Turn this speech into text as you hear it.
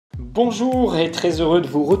Bonjour et très heureux de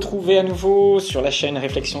vous retrouver à nouveau sur la chaîne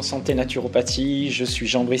Réflexion Santé Naturopathie. Je suis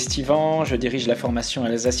Jean-Brice Stivan, je dirige la formation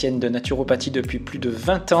alsacienne de naturopathie depuis plus de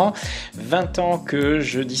 20 ans. 20 ans que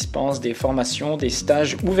je dispense des formations, des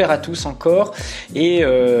stages ouverts à tous encore et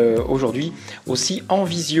aujourd'hui aussi en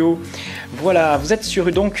visio. Voilà, vous êtes sur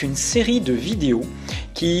donc une série de vidéos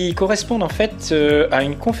qui correspondent en fait à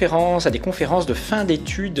une conférence, à des conférences de fin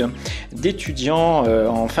d'études d'étudiants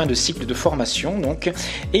en fin de cycle de formation donc,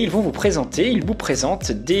 et ils vous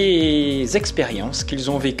présentent des expériences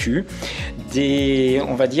qu'ils ont vécues,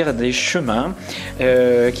 on va dire des chemins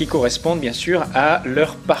qui correspondent bien sûr à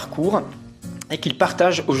leur parcours et qu'ils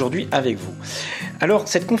partagent aujourd'hui avec vous. Alors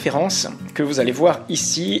cette conférence que vous allez voir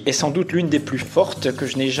ici est sans doute l'une des plus fortes que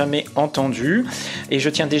je n'ai jamais entendues et je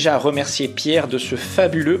tiens déjà à remercier Pierre de ce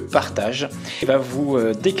fabuleux partage. Il va vous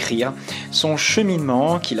décrire son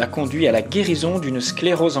cheminement qui l'a conduit à la guérison d'une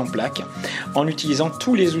sclérose en plaques en utilisant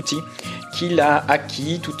tous les outils qu'il a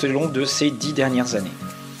acquis tout au long de ces 10 dernières années.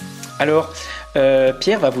 Alors,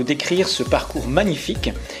 Pierre va vous décrire ce parcours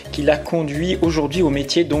magnifique qui l'a conduit aujourd'hui au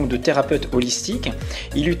métier donc de thérapeute holistique.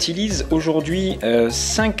 Il utilise aujourd'hui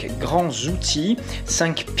 5 grands outils,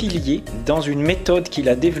 5 piliers dans une méthode qu'il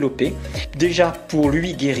a développée, déjà pour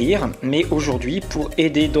lui guérir, mais aujourd'hui pour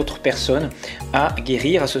aider d'autres personnes à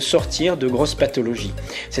guérir, à se sortir de grosses pathologies.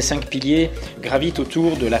 Ces 5 piliers gravitent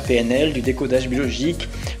autour de la PNL, du décodage biologique,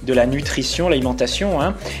 de la nutrition, l'alimentation,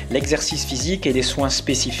 l'exercice physique et des soins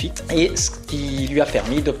spécifiques, et ce qui lui a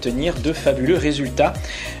permis d'obtenir de fabuleux résultats,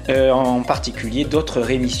 en particulier d'autres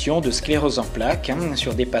rémissions de sclérose en plaques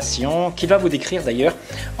sur des patients qu'il va vous décrire d'ailleurs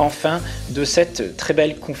en fin de cette très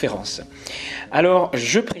belle conférence. Alors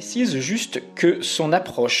je précise juste que son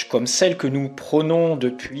approche, comme celle que nous prônons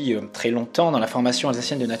depuis très longtemps dans la formation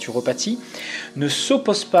alsacienne de naturopathie, ne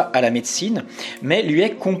s'oppose pas à la médecine, mais lui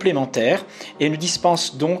est complémentaire et ne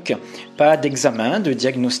dispense donc pas d'examen, de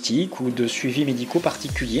diagnostic ou de suivi médicaux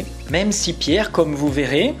particuliers, même si Pierre, comme vous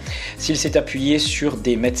verrez, s'il s'est appuyé sur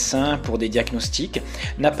des médecins pour des diagnostics,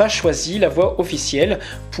 n'a pas choisi la voie officielle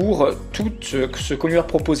pour tout ce qu'on lui a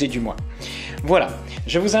proposé du moins. Voilà,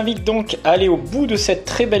 je vous invite donc à aller au bout de cette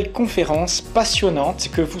très belle conférence passionnante,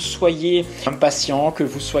 que vous soyez un patient, que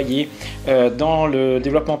vous soyez dans le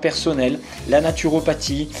développement personnel, la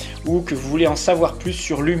naturopathie ou que vous voulez en savoir plus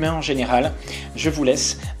sur l'humain en général. Je vous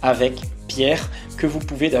laisse avec Pierre, que vous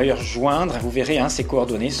pouvez d'ailleurs joindre, vous verrez, ses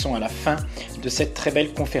coordonnées sont à la fin de cette très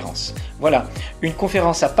belle conférence. Voilà, une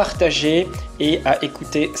conférence à partager et à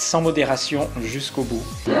écouter sans modération jusqu'au bout.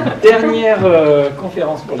 Dernière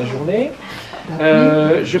conférence pour la journée.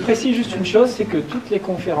 Je précise juste une chose, c'est que toutes les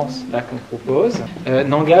conférences là qu'on propose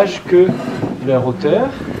n'engagent que leur auteur,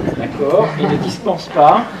 d'accord, et ne dispensent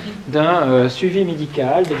pas d'un suivi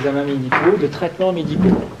médical, d'examens médicaux, de traitements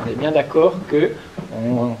médicaux. On est bien d'accord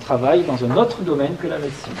qu'on travaille dans un autre domaine que la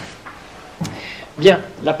médecine. Bien,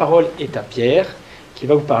 la parole est à Pierre, qui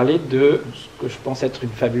va vous parler de ce que je pense être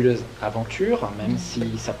une fabuleuse aventure, même si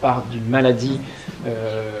ça part d'une maladie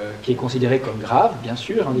qui est considérée comme grave, bien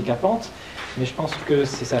sûr, handicapante, mais je pense que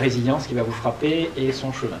c'est sa résilience qui va vous frapper et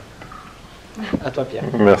son chemin. À toi, Pierre.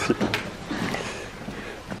 Merci.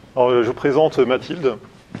 Alors, je vous présente Mathilde.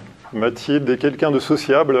 Mathilde est quelqu'un de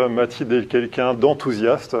sociable, Mathilde est quelqu'un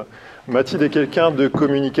d'enthousiaste, Mathilde est quelqu'un de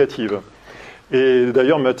communicative. Et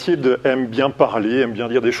d'ailleurs, Mathilde aime bien parler, aime bien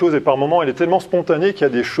dire des choses, et par moments, elle est tellement spontanée qu'il y a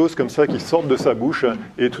des choses comme ça qui sortent de sa bouche,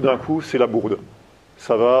 et tout d'un coup, c'est la bourde.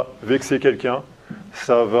 Ça va vexer quelqu'un,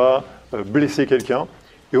 ça va blesser quelqu'un,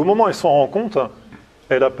 et au moment où elle s'en rend compte,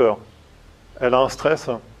 elle a peur, elle a un stress,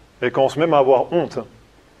 elle commence même à avoir honte.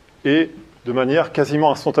 Et de manière quasiment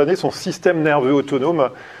instantanée, son système nerveux autonome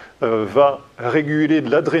va réguler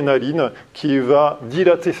de l'adrénaline qui va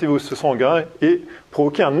dilater ses vaisseaux sanguins et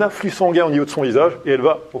provoquer un afflux sanguin au niveau de son visage, et elle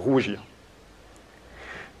va rougir.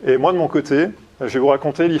 Et moi, de mon côté, je vais vous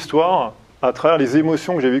raconter l'histoire à travers les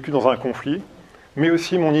émotions que j'ai vécues dans un conflit, mais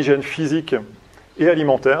aussi mon hygiène physique et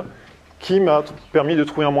alimentaire, qui m'a permis de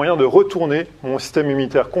trouver un moyen de retourner mon système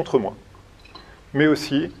immunitaire contre moi. Mais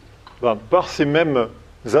aussi, par ces mêmes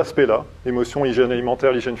aspects-là, émotions, hygiène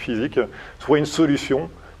alimentaire, l'hygiène physique, trouver une solution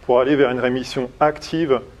pour aller vers une rémission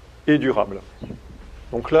active et durable.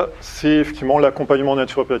 Donc là, c'est effectivement l'accompagnement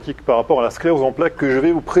naturopathique par rapport à la sclérose en plaques que je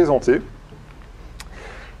vais vous présenter.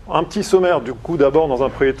 Un petit sommaire, du coup, d'abord, dans un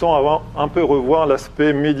premier temps, avant un peu revoir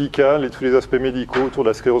l'aspect médical et tous les aspects médicaux autour de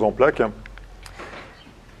la sclérose en plaques.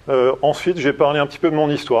 Ensuite, j'ai parlé un petit peu de mon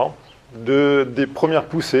histoire, des premières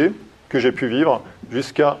poussées que j'ai pu vivre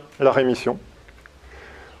jusqu'à la rémission.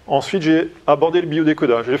 Ensuite, j'ai abordé le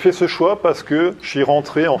biodécodage. J'ai fait ce choix parce que je suis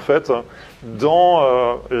rentré en fait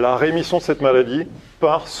dans la rémission de cette maladie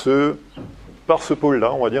par ce par ce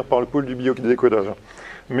pôle-là, on va dire par le pôle du biodécodage,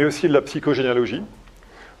 mais aussi de la psychogénéalogie.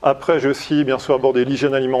 Après, j'ai aussi bien sûr abordé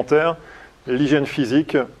l'hygiène alimentaire, l'hygiène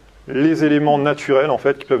physique, les éléments naturels en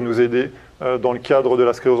fait qui peuvent nous aider dans le cadre de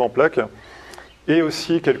la sclérose en plaques, et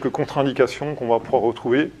aussi quelques contre-indications qu'on va pouvoir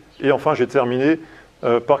retrouver. Et enfin, j'ai terminé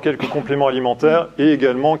par quelques compléments alimentaires et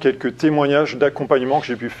également quelques témoignages d'accompagnement que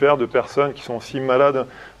j'ai pu faire de personnes qui sont aussi malades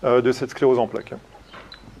de cette sclérose en plaques.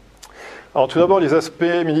 Alors tout d'abord, les aspects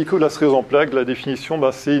médicaux de la sclérose en plaques. La définition,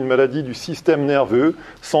 c'est une maladie du système nerveux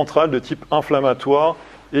central de type inflammatoire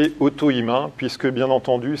et auto-immun, puisque bien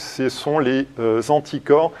entendu, ce sont les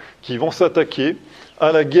anticorps qui vont s'attaquer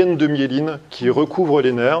à la gaine de myéline qui recouvre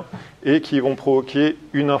les nerfs et qui vont provoquer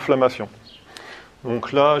une inflammation.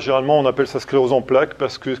 Donc là, généralement, on appelle ça sclérose en plaques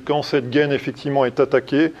parce que quand cette gaine effectivement est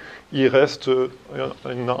attaquée, il reste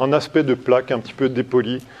un aspect de plaque un petit peu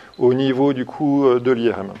dépoli au niveau du coup de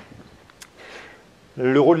l'IRM.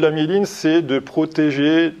 Le rôle de la myéline, c'est de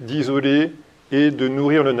protéger, d'isoler et de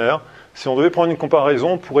nourrir le nerf. Si on devait prendre une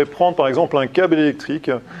comparaison, on pourrait prendre par exemple un câble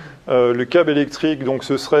électrique. Le câble électrique, donc,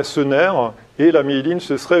 ce serait ce nerf, et la myéline,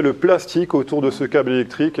 ce serait le plastique autour de ce câble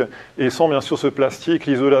électrique. Et sans bien sûr ce plastique,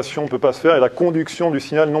 l'isolation ne peut pas se faire et la conduction du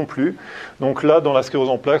signal non plus. Donc là, dans la sclérose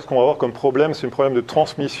en plaques, ce qu'on va avoir comme problème, c'est un problème de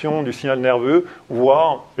transmission du signal nerveux,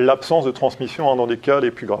 voire l'absence de transmission dans des cas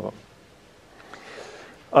les plus graves.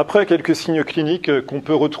 Après, quelques signes cliniques qu'on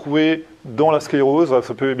peut retrouver dans la sclérose.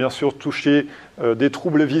 Ça peut bien sûr toucher des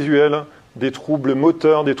troubles visuels, des troubles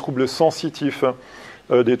moteurs, des troubles sensitifs,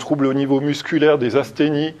 des troubles au niveau musculaire, des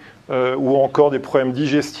asthénies, ou encore des problèmes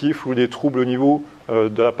digestifs ou des troubles au niveau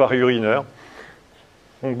de l'appareil urinaire.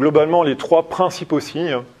 Donc, globalement, les trois principaux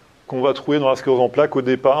signes qu'on va trouver dans la sclérose en plaques au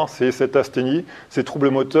départ, c'est cette asthénie, ces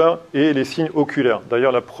troubles moteurs et les signes oculaires.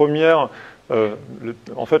 D'ailleurs, la première,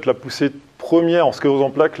 la poussée première en sclérose en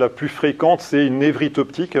plaques la plus fréquente, c'est une névrite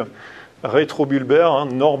optique rétrobulbaire,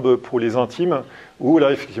 Norbe pour les intimes, où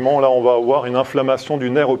là, effectivement, là, on va avoir une inflammation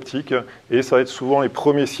du nerf optique et ça va être souvent les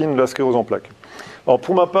premiers signes de la sclérose en plaques. Alors,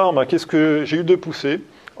 pour ma part, j'ai eu 2 poussées.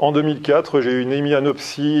 En 2004, j'ai eu une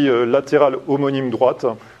hémianopsie latérale homonyme droite,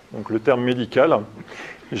 donc le terme médical.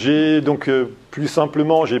 J'ai donc, plus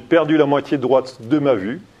simplement, j'ai perdu la moitié droite de ma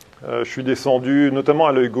vue. Je suis descendu notamment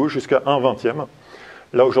à l'œil gauche jusqu'à 1/20.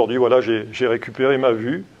 Là, aujourd'hui, voilà, j'ai récupéré ma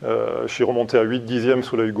vue. Je suis remonté à 8/10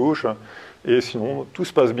 sous l'œil gauche. Et sinon, tout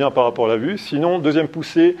se passe bien par rapport à la vue. Sinon, deuxième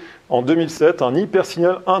poussée, en 2007, un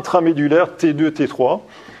hypersignal intramédulaire T2, T3.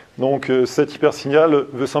 Donc, cet hypersignal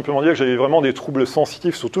veut simplement dire que j'avais vraiment des troubles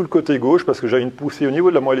sensitifs sur tout le côté gauche parce que j'avais une poussée au niveau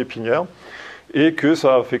de la moelle épinière et que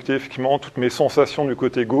ça a affecté effectivement toutes mes sensations du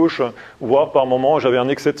côté gauche, voire par moments, j'avais un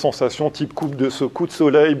excès de sensations type coup de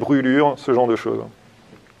soleil, brûlure, ce genre de choses.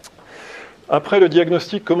 Après, le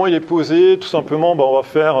diagnostic, comment il est posé? Tout simplement, on va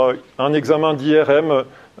faire un examen d'IRM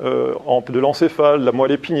de l'encéphale, de la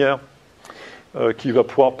moelle épinière, qui va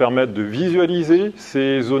pouvoir permettre de visualiser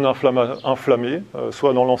ces zones inflammées,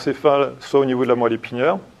 soit dans l'encéphale, soit au niveau de la moelle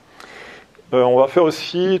épinière. On va faire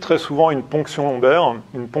aussi très souvent une ponction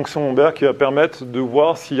lombaire qui va permettre de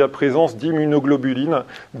voir s'il y a présence d'immunoglobulines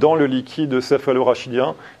dans le liquide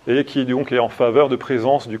céphalorachidien et qui donc est en faveur de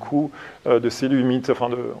présence du coup de cellules immunitaires,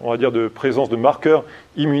 on va dire de présence de marqueurs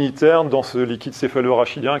immunitaires dans ce liquide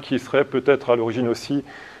céphalorachidien qui serait peut-être à l'origine aussi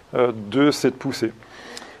de cette poussée.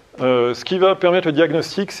 Ce qui va permettre le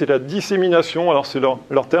diagnostic, c'est la dissémination, alors c'est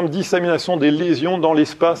leur terme, dissémination des lésions dans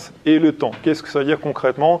l'espace et le temps. Qu'est-ce que ça veut dire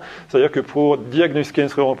concrètement? Ça veut dire que pour diagnostiquer une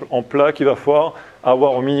sclérose en plaques, il va falloir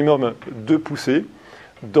avoir au minimum 2 poussées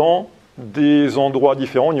dans des endroits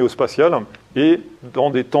différents au niveau spatial et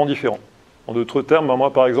dans des temps différents. En d'autres termes,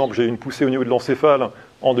 moi par exemple, j'ai une poussée au niveau de l'encéphale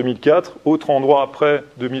en 2004, autre endroit après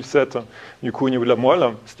 2007, du coup au niveau de la moelle,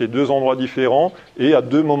 c'était 2 endroits différents et à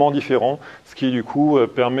 2 moments différents, ce qui du coup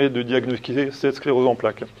permet de diagnostiquer cette sclérose en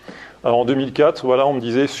plaques. Alors en 2004, voilà, on me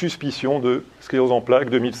disait suspicion de sclérose en plaques,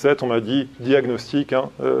 2007 on m'a dit diagnostic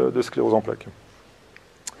de sclérose en plaques.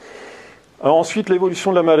 Alors ensuite,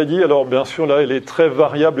 l'évolution de la maladie, alors bien sûr là, elle est très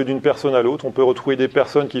variable d'une personne à l'autre. On peut retrouver des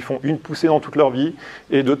personnes qui font une poussée dans toute leur vie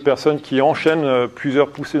et d'autres personnes qui enchaînent plusieurs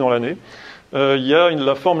poussées dans l'année. Il y a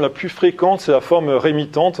la forme la plus fréquente, c'est la forme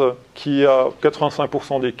rémitante, qui a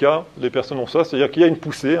 85% des cas, les personnes ont ça, c'est-à-dire qu'il y a une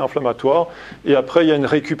poussée inflammatoire, et après il y a une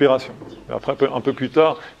récupération. Après, un peu plus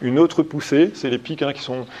tard, une autre poussée, c'est les pics qui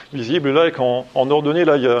sont visibles là, et en ordonnée,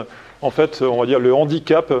 là, il y a en fait, on va dire, le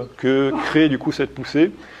handicap que crée du coup cette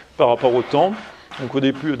poussée par rapport au temps. Donc au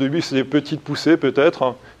début c'est des petites poussées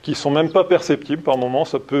peut-être, qui ne sont même pas perceptibles par moment,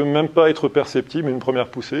 ça peut même pas être perceptible une première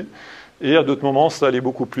poussée. et à d'autres moments, ça allait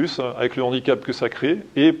beaucoup plus avec le handicap que ça crée.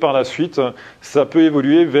 Et par la suite, ça peut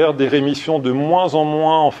évoluer vers des rémissions de moins en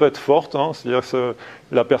moins en fait fortes, hein, c'est-à-dire que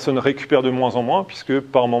la personne récupère de moins en moins, puisque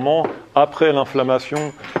par moment, après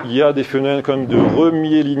l'inflammation, il y a des phénomènes quand même de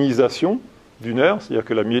remyélinisation du nerf, c'est-à-dire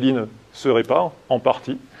que la myéline se répare en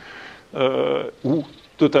partie, ou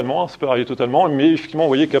totalement, ça peut arriver totalement, mais effectivement, vous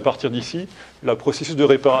voyez qu'à partir d'ici, le processus de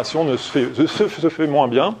réparation se fait moins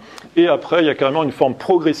bien, et après, il y a carrément une forme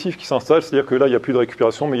progressive qui s'installe, c'est-à-dire que là, il n'y a plus de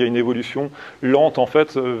récupération, mais il y a une évolution lente, en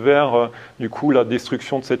fait, vers, du coup, la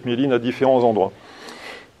destruction de cette myéline à différents endroits.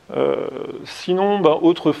 Sinon,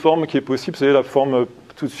 autre forme qui est possible, c'est la forme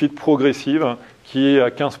tout de suite progressive, qui est à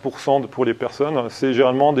 15% pour les personnes. C'est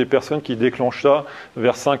généralement des personnes qui déclenchent ça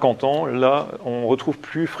vers 50 ans. Là, on retrouve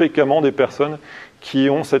plus fréquemment des personnes qui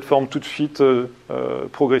ont cette forme tout de suite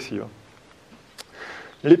progressive.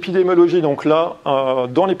 L'épidémiologie, donc là,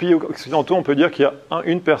 dans les pays occidentaux, on peut dire qu'il y a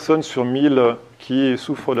une personne sur 1000 qui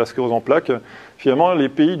souffre de la sclérose en plaques. Finalement, les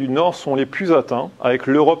pays du Nord sont les plus atteints, avec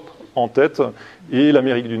l'Europe en tête et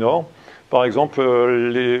l'Amérique du Nord. Par exemple,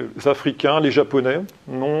 les Africains, les Japonais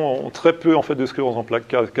ont très peu en fait, de sclérose en plaques,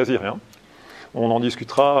 quasi rien. On en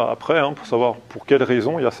discutera après hein, pour savoir pour quelles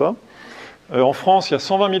raisons il y a ça. En France, il y a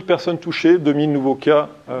 120 000 personnes touchées, 2000 nouveaux cas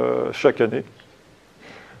chaque année.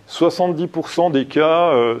 70% des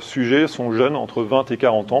cas sujets sont jeunes, entre 20 et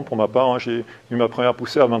 40 ans. Pour ma part, hein, j'ai eu ma première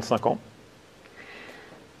poussée à 25 ans.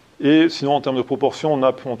 Et sinon, en termes de proportion,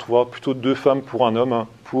 on trouvera plutôt 2 femmes pour un homme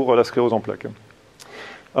pour la sclérose en plaques.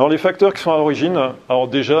 Alors les facteurs qui sont à l'origine, alors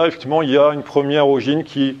déjà effectivement il y a une première origine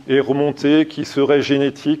qui est remontée, qui serait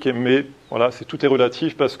génétique, mais voilà, tout est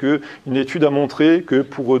relatif parce qu'une étude a montré que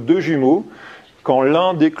pour 2 jumeaux, quand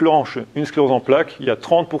l'un déclenche une sclérose en plaques, il y a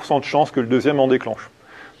 30% de chances que le deuxième en déclenche.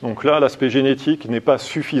 Donc là, l'aspect génétique n'est pas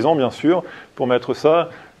suffisant bien sûr pour mettre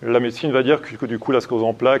ça. La médecine va dire que du coup la sclérose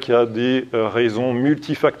en plaques, il y a des raisons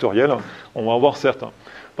multifactorielles, on va en voir certains.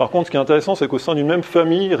 Par contre, ce qui est intéressant, c'est qu'au sein d'une même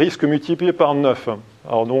famille, risque multiplié par 9.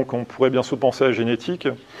 Alors donc, on pourrait bien sûr penser à la génétique.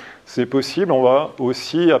 C'est possible. On va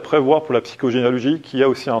aussi après voir pour la psychogénéalogie qu'il y a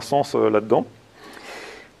aussi un sens là-dedans.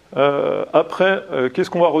 Après, qu'est-ce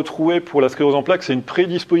qu'on va retrouver pour la sclérose en plaques? C'est une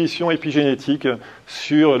prédisposition épigénétique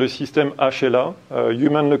sur le système HLA,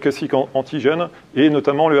 Human Leukocyte Antigen, et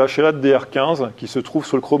notamment le HLA de DR15 qui se trouve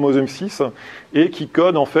sur le chromosome 6 et qui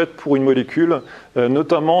code en fait pour une molécule,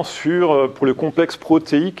 notamment pour le complexe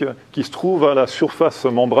protéique qui se trouve à la surface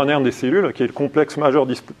membranaire des cellules, qui est le complexe majeur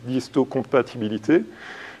d'histocompatibilité.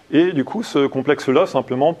 Et du coup, ce complexe-là,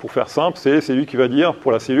 simplement, pour faire simple, c'est lui qui va dire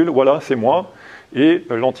pour la cellule, voilà, c'est moi. Et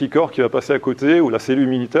l'anticorps qui va passer à côté, ou la cellule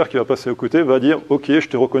immunitaire qui va passer à côté, va dire « Ok, je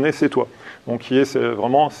te reconnais, c'est toi ». Donc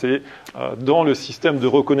c'est dans le système de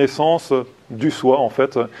reconnaissance du soi, en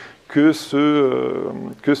fait, que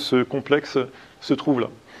ce complexe se trouve là.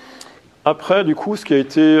 Après, du coup, ce qui a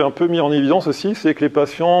été un peu mis en évidence aussi, c'est que les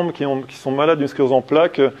patients qui sont malades d'une sclérose en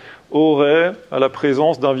plaques auraient la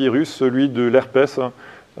présence d'un virus, celui de l'herpès.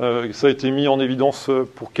 Ça a été mis en évidence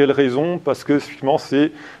pour quelles raisons? Parce que effectivement,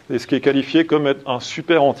 c'est ce qui est qualifié comme être un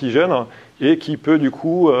super antigène et qui peut du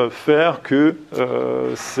coup faire que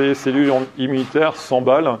ces cellules immunitaires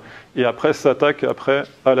s'emballent et après s'attaquent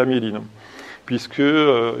à la myéline.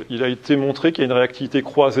 Puisqu'il a été montré qu'il y a une réactivité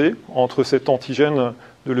croisée entre cet antigène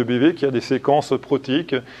de l'EBV qui a des séquences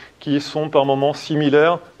protéiques qui sont par moments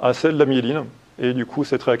similaires à celles de la myéline. Et du coup,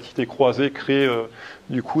 cette réactivité croisée crée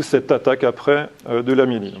du coup cette attaque après de la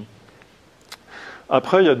myéline.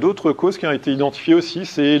 Après, il y a d'autres causes qui ont été identifiées aussi,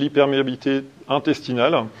 c'est l'hyperméabilité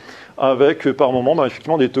intestinale, avec par moment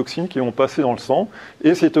effectivement des toxines qui vont passer dans le sang.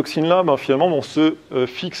 Et ces toxines-là, finalement, vont se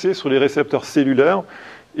fixer sur les récepteurs cellulaires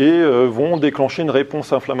et vont déclencher une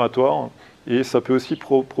réponse inflammatoire. Et ça peut aussi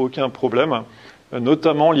provoquer un problème.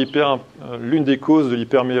 Notamment, l'une des causes de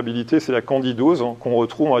l'hyperméabilité, c'est la candidose, qu'on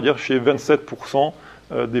retrouve, on va dire, chez 27%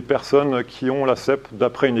 des personnes qui ont la CEP,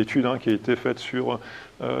 d'après une étude qui a été faite sur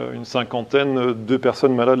une cinquantaine de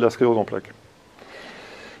personnes malades de la sclérose en plaques.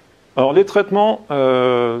 Alors, les traitements,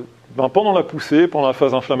 pendant la poussée, pendant la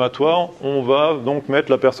phase inflammatoire, on va donc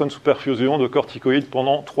mettre la personne sous perfusion de corticoïdes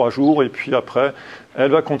pendant 3 jours, et puis après,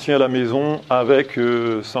 elle va continuer à la maison avec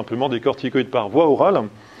simplement des corticoïdes par voie orale.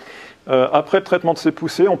 Après le traitement de ces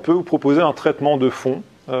poussées, on peut vous proposer un traitement de fond.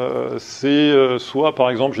 C'est soit, par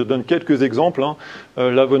exemple, je donne quelques exemples,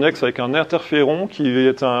 l'Avonex avec un interféron qui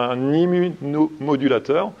est un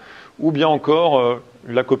immunomodulateur, ou bien encore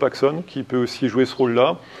la Copaxone qui peut aussi jouer ce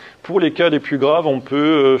rôle-là. Pour les cas les plus graves, on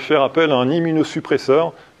peut faire appel à un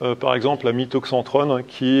immunosuppresseur, par exemple la mitoxantrone,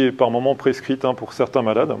 qui est par moment prescrite pour certains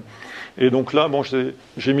malades. Et donc là,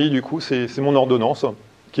 j'ai mis du coup, c'est mon ordonnance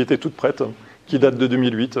qui était toute prête, qui date de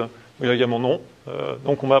 2008. il y a également non.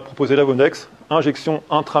 Donc on m'a proposé l'Avonex, injection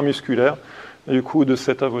intramusculaire du coup de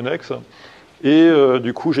cet Avonex. Et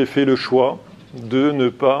du coup j'ai fait le choix de ne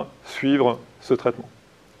pas suivre ce traitement.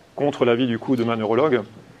 Contre l'avis du coup de ma neurologue,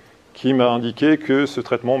 qui m'a indiqué que ce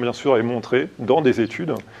traitement, bien sûr, est montré dans des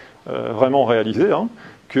études vraiment réalisées, hein,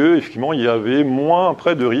 qu'effectivement, il y avait moins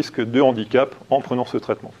après de risque de handicap en prenant ce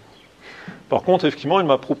traitement. Par contre, effectivement, il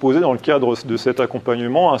m'a proposé, dans le cadre de cet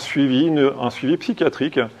accompagnement, un suivi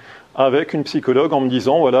psychiatrique avec une psychologue en me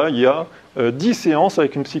disant, voilà, il y a 10 séances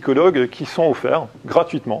avec une psychologue qui sont offertes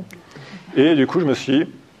gratuitement. Et du coup, je me suis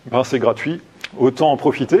dit, ben, c'est gratuit, autant en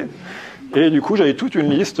profiter. Et du coup, j'avais toute une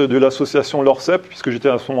liste de l'association LORCEP, puisque j'étais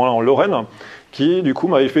à ce moment-là en Lorraine, qui du coup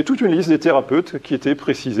m'avait fait toute une liste des thérapeutes qui étaient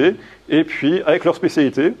précisés, et puis avec leur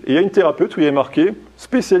spécialité. Et il y a une thérapeute où il est marqué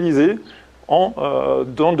spécialisée dans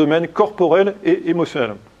le domaine corporel et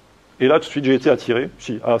émotionnel. Et là, tout de suite, j'ai été attiré. Je me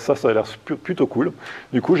suis dit, ah, ça a l'air plutôt cool.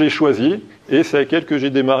 Du coup, j'ai choisi, et c'est avec elle que j'ai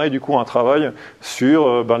démarré du coup un travail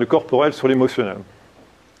sur le corporel, sur l'émotionnel.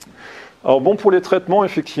 Alors bon, pour les traitements,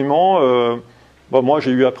 effectivement, moi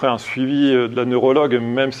j'ai eu après un suivi de la neurologue,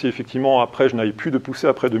 même si effectivement après je n'avais plus de poussée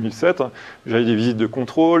après 2007. J'avais des visites de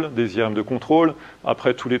contrôle, des IRM de contrôle,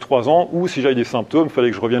 après tous les 3 ans, ou si j'avais des symptômes, il fallait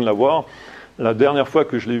que je revienne la voir. La dernière fois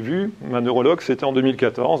que je l'ai vue, ma neurologue, c'était en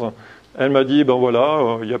 2014. Elle m'a dit, ben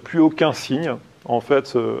voilà, il n'y a plus aucun signe en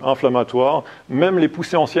fait inflammatoire, même les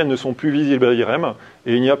poussées anciennes ne sont plus visibles à l'IRM,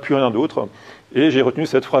 et il n'y a plus rien d'autre. Et j'ai retenu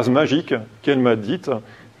cette phrase magique qu'elle m'a dite,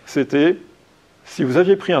 c'était « Si vous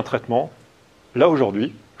aviez pris un traitement, là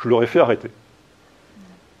aujourd'hui, je l'aurais fait arrêter. »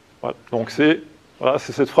 Voilà. Donc c'est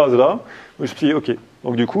cette phrase-là où je me suis dit « Ok ».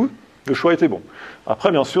 Donc du coup, le choix était bon.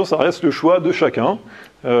 Après, bien sûr, ça reste le choix de chacun.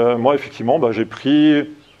 Moi, effectivement, j'ai pris...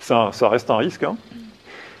 Ça reste un risque. Hein.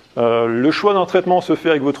 Le choix d'un traitement se fait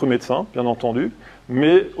avec votre médecin, bien entendu.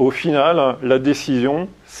 Mais au final, la décision,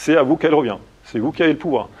 c'est à vous qu'elle revient. C'est vous qui avez le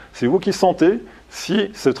pouvoir. C'est vous qui sentez si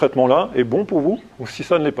ce traitement-là est bon pour vous ou si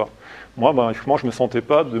ça ne l'est pas. Moi, effectivement, je ne me sentais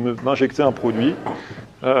pas de m'injecter un produit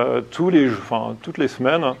toutes les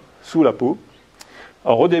semaines sous la peau.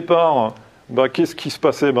 Alors au départ, qu'est-ce qui se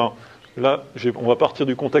passait? Là, on va partir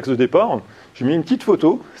du contexte de départ. J'ai mis une petite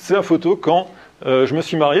photo. C'est la photo quand je me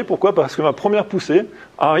suis marié. Pourquoi? Parce que ma première poussée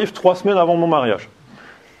arrive 3 semaines avant mon mariage.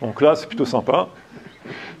 Donc là, c'est plutôt sympa.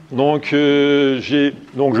 Donc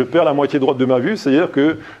je perds la moitié droite de ma vue, c'est-à-dire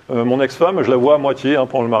que mon ex-femme, je la vois à moitié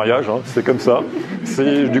pendant le mariage, hein, c'est comme ça.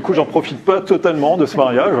 Du coup, j'en profite pas totalement de ce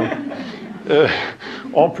mariage.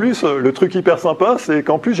 En plus, le truc hyper sympa, c'est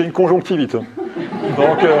qu'en plus, j'ai une conjonctivite.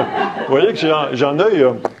 Donc, vous voyez que j'ai un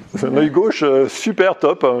œil gauche super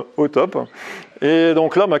top, au top. Et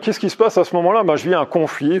donc là, qu'est-ce qui se passe à ce moment-là? Je vis un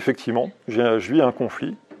conflit, effectivement. Je vis un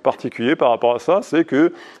conflit particulier par rapport à ça, c'est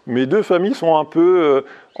que mes 2 familles sont un peu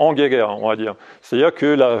en guéguerre, on va dire. C'est-à-dire que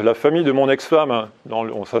la famille de mon ex-femme,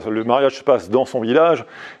 le mariage se passe dans son village,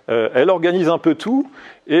 elle organise un peu tout,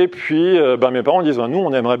 et puis mes parents disent, nous,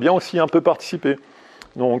 on aimerait bien aussi un peu participer.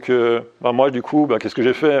 Donc, moi, du coup, qu'est-ce que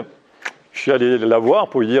j'ai fait? Je suis allé la voir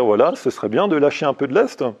pour lui dire, voilà, ce serait bien de lâcher un peu de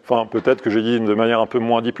lest. Enfin, peut-être que j'ai dit de manière un peu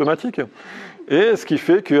moins diplomatique. Et ce qui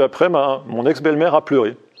fait qu'après, mon ex-belle-mère a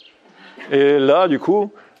pleuré. Et là, du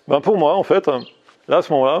coup, pour moi, en fait, là, à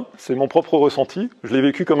ce moment-là, c'est mon propre ressenti, je l'ai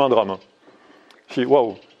vécu comme un drame. J'ai dit,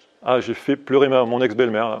 waouh, j'ai fait pleurer mon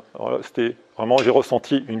ex-belle-mère. Alors là, c'était vraiment, j'ai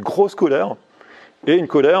ressenti une grosse colère, et une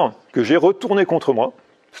colère que j'ai retournée contre moi.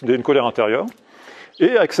 C'était une colère intérieure.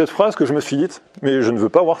 Et avec cette phrase que je me suis dite, mais je ne veux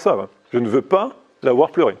pas voir ça, je ne veux pas la voir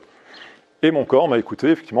pleurer. Et mon corps m'a écouté,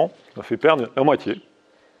 effectivement, m'a fait perdre la moitié.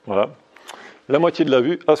 Voilà. La moitié de la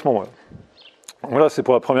vue à ce moment-là. Voilà, c'est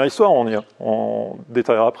pour la première histoire, on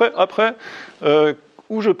détaillera après. Après,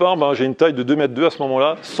 où je pars, j'ai une taille de 2,2 m à ce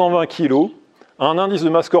moment-là, 120 kg, un indice de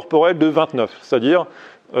masse corporelle de 29, c'est-à-dire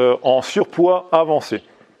en surpoids avancé.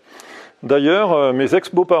 D'ailleurs, mes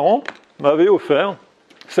ex-beaux-parents m'avaient offert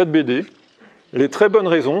cette BD, Les très bonnes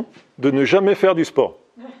raisons de ne jamais faire du sport.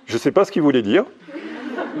 Je ne sais pas ce qu'il voulait dire,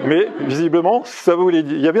 mais visiblement, ça voulait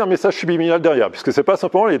dire. Il y avait un message subliminal derrière, puisque ce n'est pas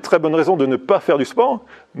simplement les très bonnes raisons de ne pas faire du sport,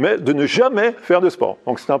 mais de ne jamais faire de sport.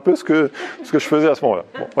 Donc c'est un peu ce que je faisais à ce moment-là.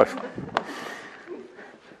 Bon, bref.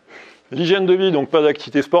 L'hygiène de vie, donc pas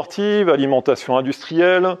d'activité sportive, alimentation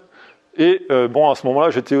industrielle, et à ce moment-là,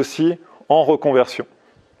 j'étais aussi en reconversion.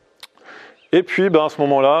 Et puis, à ce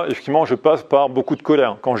moment-là, effectivement, je passe par beaucoup de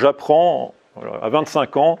colère. Quand j'apprends, à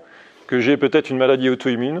 25 ans, que j'ai peut-être une maladie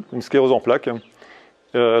auto-immune, une sclérose en plaques,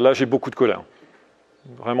 là, j'ai beaucoup de colère.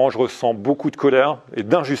 Vraiment, je ressens beaucoup de colère et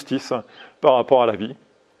d'injustice par rapport à la vie.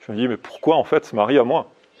 Je me dis, mais pourquoi, en fait, ça m'arrive à moi?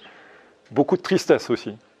 Beaucoup de tristesse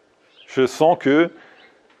aussi. Je sens que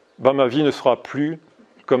ma vie ne sera plus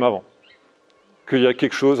comme avant. qu'il y a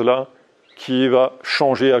quelque chose là qui va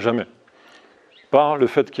changer à jamais par le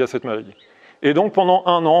fait qu'il y a cette maladie. Et donc pendant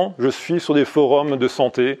 1 an, je suis sur des forums de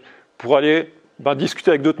santé pour aller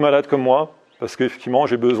discuter avec d'autres malades comme moi, parce qu'effectivement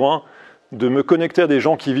j'ai besoin de me connecter à des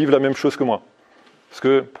gens qui vivent la même chose que moi. Parce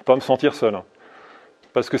que pour ne pas me sentir seul.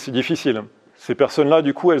 Parce que c'est difficile. Ces personnes-là,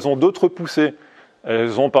 du coup, elles ont d'autres poussées.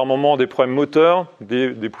 Elles ont par moments des problèmes moteurs,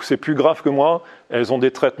 des poussées plus graves que moi. Elles ont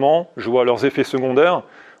des traitements, je vois leurs effets secondaires.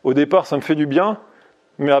 Au départ, ça me fait du bien,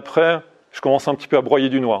 mais après, je commence un petit peu à broyer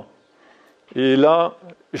du noir. Et là,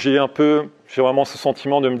 j'ai vraiment ce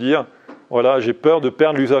sentiment de me dire, voilà, j'ai peur de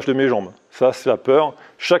perdre l'usage de mes jambes. Ça, c'est la peur.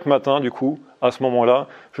 Chaque matin, du coup, à ce moment-là,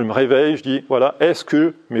 je me réveille, je dis, voilà, est-ce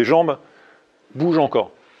que mes jambes bougent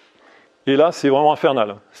encore? Et là, c'est vraiment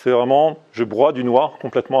infernal. C'est vraiment, je broie du noir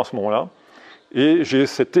complètement à ce moment-là. Et j'ai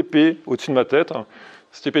cette épée au-dessus de ma tête,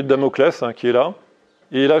 cette épée de Damoclès qui est là.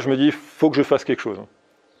 Et là, je me dis, il faut que je fasse quelque chose.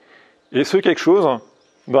 Et ce quelque chose,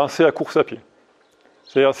 c'est la course à pied.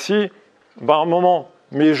 C'est-à-dire, si, à un moment,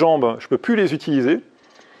 mes jambes, je ne peux plus les utiliser,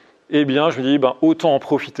 eh bien, je me dis, autant en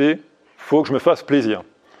profiter, il faut que je me fasse plaisir.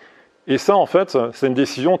 Et ça, en fait, c'est une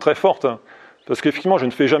décision très forte. Parce qu'effectivement, je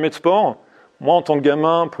ne fais jamais de sport. Moi, en tant que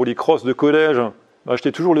gamin, pour les crosses de collège,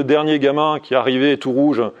 j'étais toujours le dernier gamin qui arrivait tout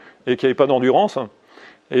rouge et qui n'avait pas d'endurance.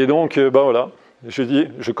 Et donc, voilà,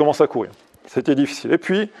 je commence à courir. C'était difficile. Et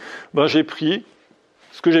puis, j'ai pris,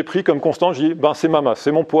 ce que j'ai pris comme constant, je dis, c'est ma masse,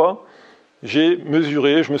 c'est mon poids. J'ai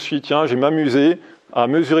mesuré, je me suis dit, tiens, j'ai m'amusé à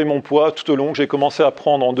mesurer mon poids tout au long. J'ai commencé à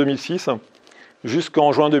prendre en 2006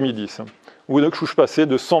 jusqu'en juin 2010. Où donc, je suis passé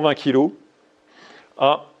de 120 kg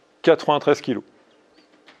à 93 kg.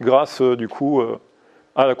 Grâce, du coup,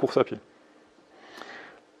 à la course à pied.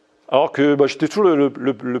 Alors que j'étais toujours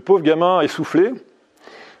le pauvre gamin essoufflé.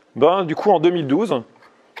 Du coup, en 2012,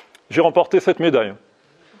 j'ai remporté cette médaille.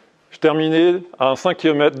 Je terminais à un 5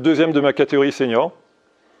 km, deuxième de ma catégorie senior.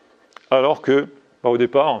 Alors que, au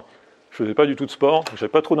départ, je ne faisais pas du tout de sport, je n'avais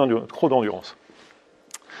pas trop d'endurance.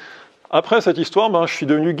 Après cette histoire, je suis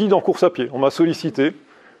devenu guide en course à pied. On m'a sollicité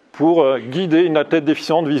pour guider une athlète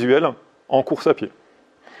déficiente visuelle en course à pied.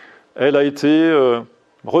 Elle a été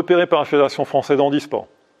repérée par la Fédération française d'handisport.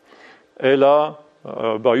 Elle a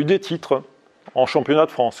eu des titres en championnat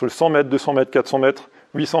de France, sur le 100 mètres, 200 mètres, 400 mètres,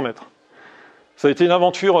 800 mètres. Ça a été une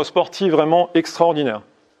aventure sportive vraiment extraordinaire.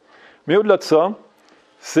 Mais au-delà de ça,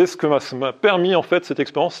 c'est ce que m'a permis, en fait, cette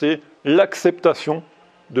expérience, c'est l'acceptation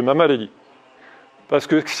de ma maladie. Parce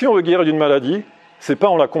que si on veut guérir d'une maladie, c'est pas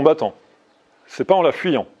en la combattant, c'est pas en la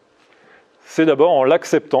fuyant. C'est d'abord en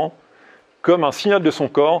l'acceptant comme un signal de son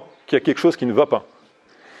corps qu'il y a quelque chose qui ne va pas.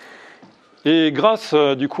 Et grâce,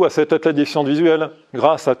 du coup, à cette athlète déficiente visuelle,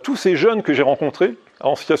 grâce à tous ces jeunes que j'ai rencontrés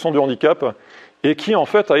en situation de handicap, et qui, en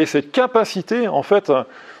fait, avaient cette capacité, en fait,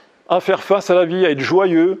 à faire face à la vie, à être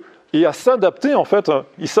joyeux, et à s'adapter, en fait,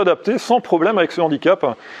 ils s'adaptaient sans problème avec ce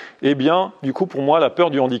handicap, eh bien, du coup, pour moi, la peur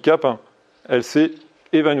du handicap, elle s'est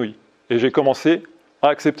évanouie. Et j'ai commencé à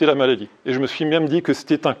accepter la maladie. Et je me suis même dit que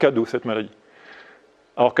c'était un cadeau, cette maladie.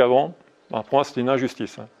 Alors qu'avant, pour moi, c'était une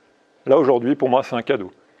injustice. Là, aujourd'hui, pour moi, c'est un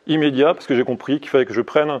cadeau. Immédiat, parce que j'ai compris qu'il fallait que je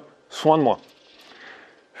prenne soin de moi.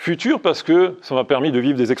 Futur, parce que ça m'a permis de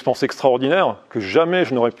vivre des expériences extraordinaires que jamais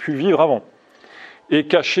je n'aurais pu vivre avant. Et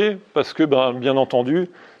caché, parce que, bien entendu,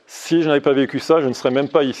 si je n'avais pas vécu ça, je ne serais même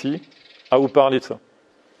pas ici à vous parler de ça.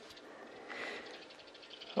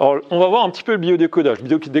 Alors, on va voir un petit peu le biodécodage. Le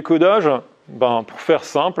biodécodage, pour faire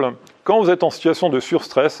simple, quand vous êtes en situation de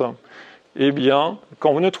surstress, eh bien,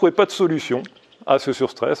 quand vous ne trouvez pas de solution à ce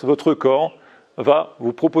surstress, votre corps va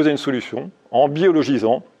vous proposer une solution en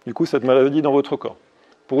biologisant, du coup, cette maladie dans votre corps,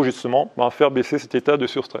 pour justement faire baisser cet état de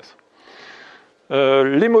surstress.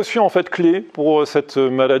 L'émotion, en fait, clé pour cette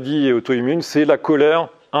maladie auto-immune, c'est la colère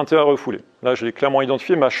intérieure refoulée. Là, je l'ai clairement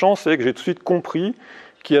identifié. Ma chance, c'est que j'ai tout de suite compris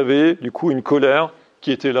qu'il y avait, du coup, une colère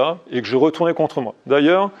qui était là et que je retournais contre moi.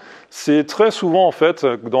 D'ailleurs, c'est très souvent, en fait,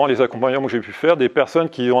 dans les accompagnements que j'ai pu faire, des personnes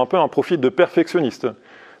qui ont un peu un profil de perfectionniste.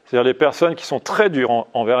 C'est-à-dire les personnes qui sont très dures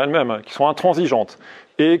envers elles-mêmes, qui sont intransigeantes.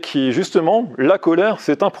 Et qui, justement, la colère,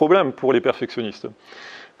 c'est un problème pour les perfectionnistes.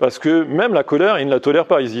 Parce que même la colère, ils ne la tolèrent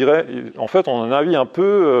pas. Ils diraient, en fait, on a un avis un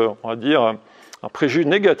peu, on va dire, un préjugé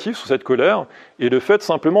négatif sur cette colère. Et le fait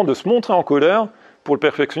simplement de se montrer en colère, pour le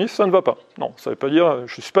perfectionniste, ça ne va pas. Non, ça ne veut pas dire,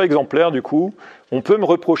 je ne suis pas exemplaire du coup. On peut me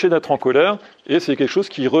reprocher d'être en colère, et c'est quelque chose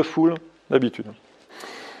qui refoule d'habitude.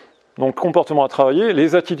 Donc, comportement à travailler,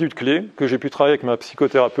 les attitudes clés que j'ai pu travailler avec ma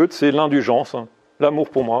psychothérapeute, c'est l'indulgence, l'amour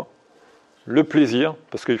pour moi, le plaisir,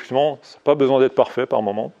 parce qu'effectivement, ça n'a pas besoin d'être parfait par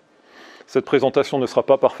moment. Cette présentation ne sera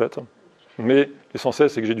pas parfaite, mais l'essentiel,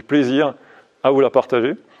 c'est que j'ai du plaisir à vous la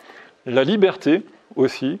partager. La liberté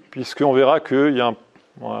aussi, puisqu'on verra qu'il y a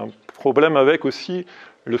un problème avec aussi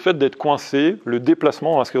le fait d'être coincé, le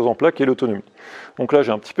déplacement dans la sclérose en plaques et l'autonomie. Donc là,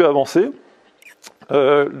 j'ai un petit peu avancé.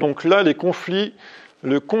 Donc là, les conflits,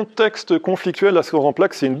 le contexte conflictuel de la sclérose en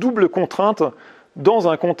plaques, c'est une double contrainte dans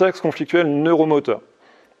un contexte conflictuel neuromoteur.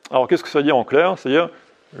 Alors, qu'est-ce que ça veut dire en clair? C'est-à-dire,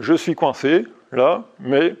 je suis coincé, là,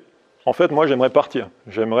 mais en fait, moi, j'aimerais partir.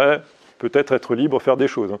 J'aimerais peut-être être libre, faire des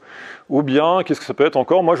choses. Ou bien, qu'est-ce que ça peut être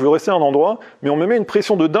encore? Moi, je veux rester à un endroit, mais on me met une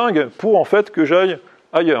pression de dingue pour, en fait, que j'aille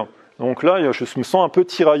ailleurs. Donc là, je me sens un peu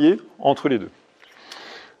tiraillé entre les deux.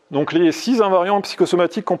 Donc les 6 invariants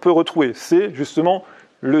psychosomatiques qu'on peut retrouver, c'est justement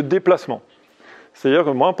le déplacement. C'est-à-dire que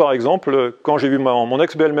moi, par exemple, quand j'ai vu mon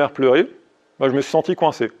ex-belle-mère pleurer, je me suis senti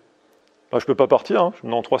coincé. Je ne peux pas partir, hein.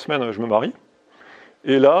 Dans 3 semaines, je me marie.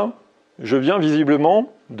 Et là, je viens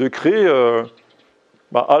visiblement de créer...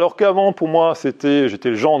 alors qu'avant, pour moi, j'étais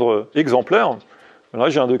le gendre exemplaire, là,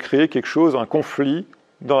 je viens de créer quelque chose, un conflit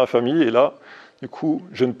dans la famille, et là, du coup,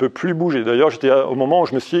 je ne peux plus bouger. D'ailleurs, j'étais au moment où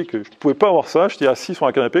je me suis dit que je ne pouvais pas avoir ça, j'étais assis sur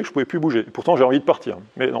un canapé, que je ne pouvais plus bouger. Et pourtant, j'ai envie de partir,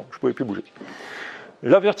 mais non, je ne pouvais plus bouger.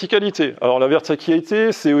 La verticalité. Alors, la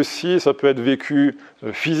verticalité, c'est aussi, ça peut être vécu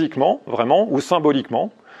physiquement, vraiment, ou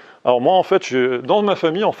symboliquement. Alors moi, en fait, dans ma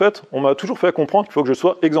famille, en fait, on m'a toujours fait comprendre qu'il faut que je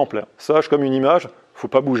sois exemplaire. Sage comme une image, il ne faut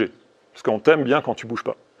pas bouger. Parce qu'on t'aime bien quand tu ne bouges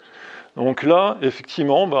pas. Donc là,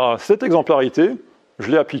 effectivement, cette exemplarité, je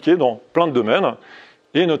l'ai appliquée dans plein de domaines,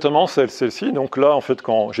 et notamment celle-ci. Donc là, en fait,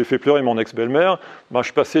 quand j'ai fait pleurer mon ex-belle-mère, je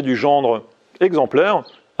suis passé du gendre exemplaire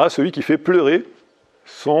à celui qui fait pleurer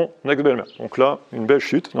son ex-belle-mère. Donc là, une belle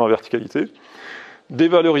chute dans la verticalité.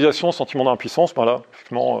 Dévalorisation, sentiment d'impuissance. Là,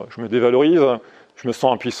 effectivement, je me dévalorise, je me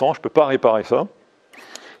sens impuissant, je ne peux pas réparer ça.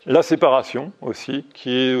 La séparation aussi,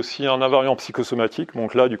 qui est aussi un invariant psychosomatique.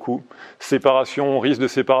 Donc là, du coup, séparation, risque de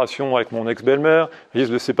séparation avec mon ex-belle-mère,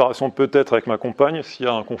 risque de séparation peut-être avec ma compagne s'il y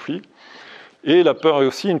a un conflit. Et la peur est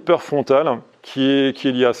aussi une peur frontale qui est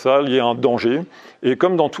liée à ça, liée à un danger. Et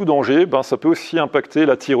comme dans tout danger, ça peut aussi impacter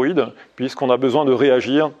la thyroïde, puisqu'on a besoin de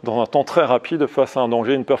réagir dans un temps très rapide face à un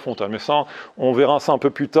danger, une peur frontale. Mais ça, on verra ça un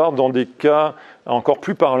peu plus tard dans des cas encore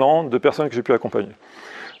plus parlants de personnes que j'ai pu accompagner.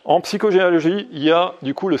 En psychogénéalogie, il y a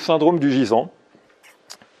du coup le syndrome du gisant,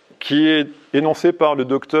 qui est énoncé par le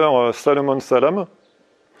docteur Salomon Selam,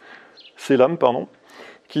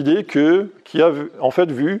 qui a en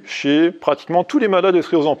fait vu chez pratiquement tous les malades de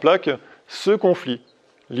sclérose en plaques ce conflit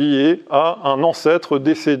lié à un ancêtre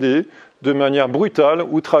décédé de manière brutale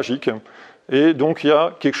ou tragique. Et donc il y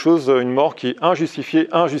a quelque chose, une mort qui est injustifiée,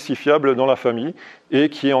 injustifiable dans la famille et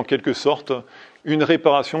qui est en quelque sorte une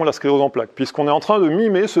réparation de la sclérose en plaques, puisqu'on est en train de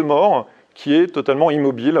mimer ce mort qui est totalement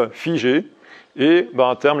immobile, figé, et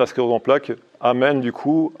à terme la sclérose en plaques amène du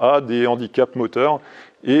coup à des handicaps moteurs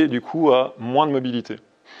et du coup à moins de mobilité.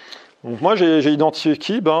 Donc moi j'ai identifié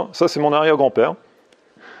qui? Ça c'est mon arrière-grand-père,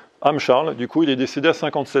 Ham Charles, du coup il est décédé à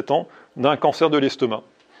 57 ans d'un cancer de l'estomac,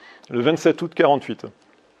 le 27 août 1948.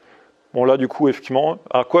 Bon là du coup effectivement,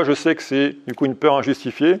 à quoi je sais que c'est du coup une peur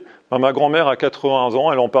injustifiée? Ma grand-mère à 80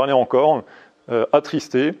 ans, elle en parlait encore,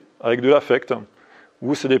 attristée, avec de l'affect,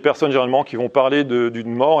 où c'est des personnes généralement qui vont parler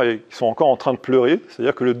d'une mort et qui sont encore en train de pleurer,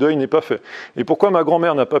 c'est-à-dire que le deuil n'est pas fait. Et pourquoi ma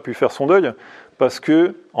grand-mère n'a pas pu faire son deuil? Parce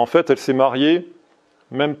que en fait elle s'est mariée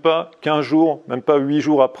même pas 15 jours, même pas 8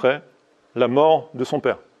 jours après la mort de son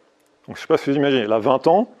père. Donc je ne sais pas si vous imaginez, elle a 20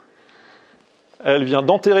 ans, elle vient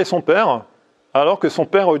d'enterrer son père, alors que son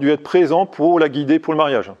père aurait dû être présent pour la guider pour le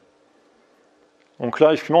mariage. Donc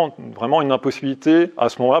là, effectivement, vraiment une impossibilité à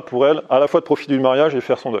ce moment-là pour elle, à la fois de profiter du mariage et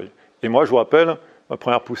faire son deuil. Et moi, je vous rappelle, ma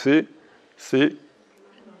première poussée, c'est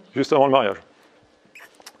juste avant le mariage.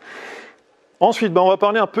 Ensuite, on va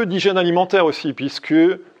parler un peu d'hygiène alimentaire aussi, puisque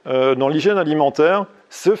dans l'hygiène alimentaire,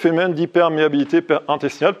 ce phénomène d'hyperméabilité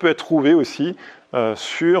intestinale peut être trouvé aussi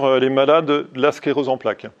sur les malades de la sclérose en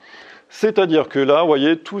plaques. C'est-à-dire que là, vous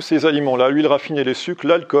voyez, tous ces aliments-là, l'huile raffinée, les sucres,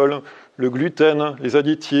 l'alcool, le gluten, les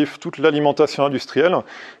additifs, toute l'alimentation industrielle,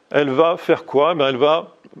 elle va faire quoi? Elle va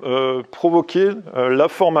provoquer la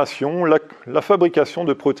formation, la fabrication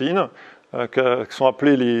de protéines qui sont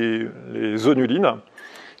appelées les zonulines,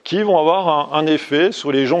 qui vont avoir un effet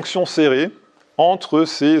sur les jonctions serrées entre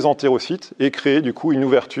ces entérocytes et créer du coup une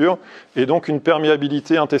ouverture et donc une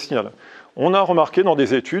perméabilité intestinale. On a remarqué dans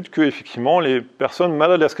des études que effectivement les personnes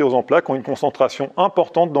malades de la sclérose en plaques ont une concentration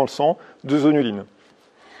importante dans le sang de zonulines.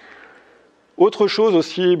 Autre chose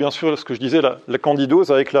aussi, bien sûr, ce que je disais, la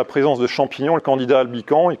candidose avec la présence de champignons, le candida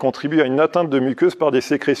albicans, il contribue à une atteinte de muqueuse par des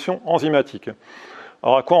sécrétions enzymatiques.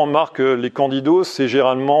 Alors à quoi on marque les candidoses? C'est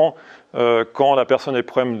généralement quand la personne a des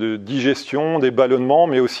problèmes de digestion, des ballonnements,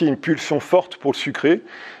 mais aussi une pulsion forte pour le sucré.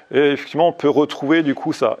 Et effectivement, on peut retrouver du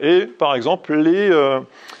coup ça. Et par exemple,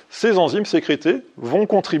 ces enzymes sécrétées vont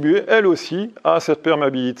contribuer, elles aussi, à cette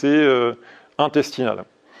perméabilité intestinale.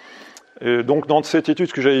 Et donc, dans cette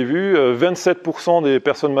étude que j'avais vue, 27% des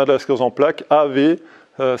personnes malades de la sclérose en plaques avaient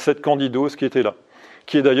cette candidose qui était là,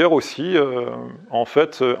 qui est d'ailleurs aussi, en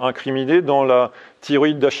fait, incriminée dans la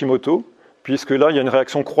thyroïde d'Hashimoto, puisque là, il y a une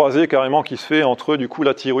réaction croisée carrément qui se fait entre, du coup,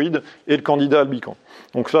 la thyroïde et le candida albicans.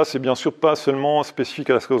 Donc là, c'est bien sûr pas seulement spécifique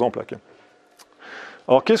à la sclérose en plaques.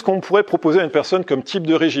 Alors, qu'est-ce qu'on pourrait proposer à une personne comme type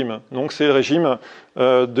de régime? Donc, c'est le régime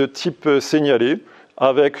de type signalé,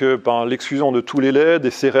 avec l'exclusion de tous les laits, des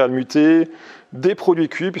céréales mutées, des produits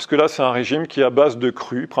cuits, puisque là, c'est un régime qui est à base de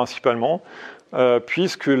crus, principalement,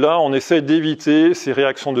 puisque là, on essaie d'éviter ces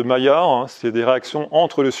réactions de Maillard, hein, c'est des réactions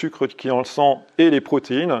entre le sucre qui est dans le sang et les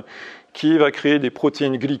protéines, qui va créer des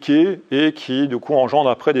protéines glyquées et qui, du coup, engendre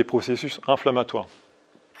après des processus inflammatoires.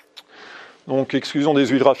 Donc, exclusion des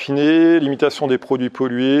huiles raffinées, limitation des produits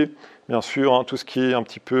pollués, bien sûr, hein, tout ce qui est un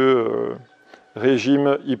petit peu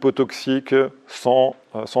régime hypotoxique, sans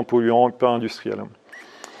polluants, pas industriel.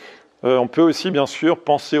 On peut aussi, bien sûr,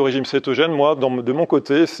 penser au régime cétogène. Moi, de mon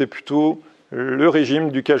côté, c'est plutôt le régime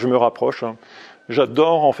duquel je me rapproche.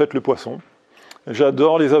 J'adore, en fait, le poisson.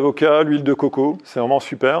 J'adore les avocats, l'huile de coco, c'est vraiment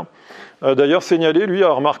super. D'ailleurs, Seignalé, lui, a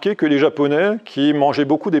remarqué que les Japonais, qui mangeaient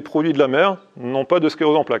beaucoup des produits de la mer, n'ont pas de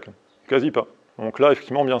sclérose en plaques. Quasi pas. Donc là,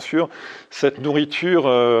 effectivement, bien sûr, cette nourriture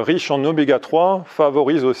riche en oméga 3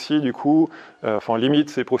 favorise aussi, du coup, limite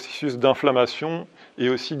ces processus d'inflammation et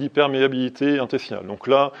aussi d'hyperméabilité intestinale. Donc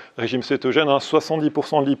là, régime cétogène,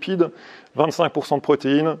 70% de lipides, 25% de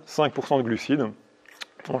protéines, 5% de glucides.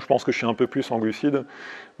 Bon, je pense que je suis un peu plus en glucides.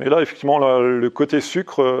 Mais là, effectivement, le côté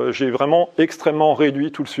sucre, j'ai vraiment extrêmement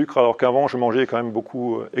réduit tout le sucre, alors qu'avant, je mangeais quand même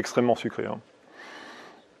beaucoup extrêmement sucré.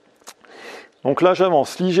 Donc là,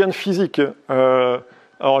 j'avance. L'hygiène physique.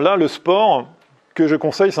 Alors là, le sport que je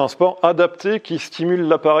conseille, c'est un sport adapté qui stimule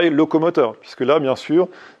l'appareil locomoteur, puisque là, bien sûr,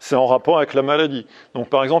 c'est en rapport avec la maladie. Donc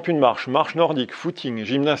par exemple, une marche nordique, footing,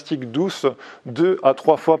 gymnastique douce, 2 à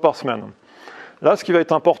 3 fois par semaine. Là, ce qui va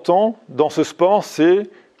être important dans ce sport,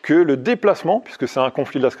 c'est que le déplacement, puisque c'est un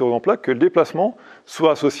conflit de la sclérose en plaques, que le déplacement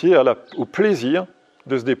soit associé au plaisir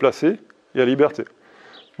de se déplacer et à la liberté.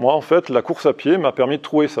 Moi, en fait, la course à pied m'a permis de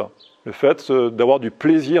trouver ça. Le fait d'avoir du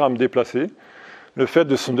plaisir à me déplacer, le fait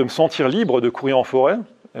de me sentir libre de courir en forêt.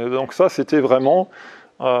 Et donc ça, c'était vraiment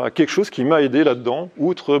quelque chose qui m'a aidé là-dedans,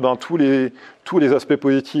 outre tous les aspects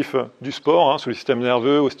positifs du sport, sur le système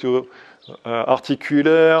nerveux,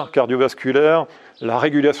 articulaire, cardiovasculaire, la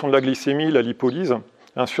régulation de la glycémie, la lipolyse.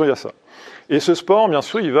 Bien sûr, il y a ça. Et ce sport, bien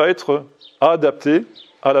sûr, il va être adapté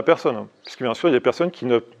à la personne, puisque bien sûr, il y a des personnes qui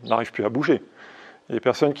n'arrivent plus à bouger. Il y a des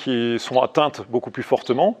personnes qui sont atteintes beaucoup plus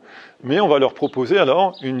fortement, mais on va leur proposer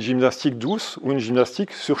alors une gymnastique douce ou une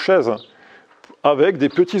gymnastique sur chaise, avec des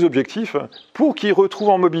petits objectifs pour qu'ils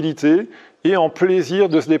retrouvent en mobilité et en plaisir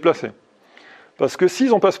de se déplacer. Parce que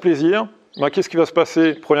s'ils n'ont pas ce plaisir, qu'est-ce qui va se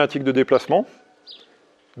passer? Problématique de déplacement,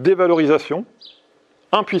 dévalorisation,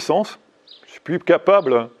 impuissance, je ne suis plus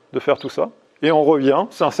capable de faire tout ça, et on revient,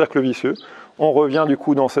 c'est un cercle vicieux, on revient du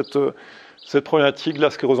coup dans cette problématique de la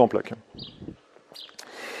sclérose en plaques.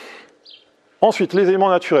 Ensuite, les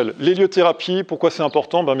éléments naturels. L'héliothérapie, pourquoi c'est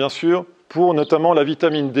important? Bien sûr, pour notamment la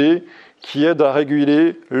vitamine D qui aide à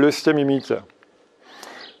réguler le système immunitaire.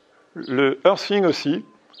 Le earthing aussi.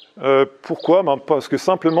 Pourquoi? Parce que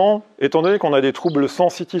simplement, étant donné qu'on a des troubles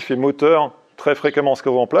sensitifs et moteurs très fréquemment en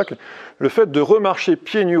sclérose en plaques, le fait de remarcher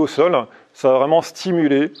pieds nus au sol, ça va vraiment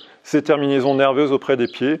stimuler ces terminaisons nerveuses auprès des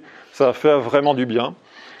pieds. Ça va faire vraiment du bien.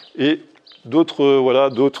 Et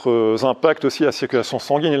d'autres impacts aussi à la circulation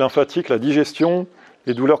sanguine et lymphatique, la digestion,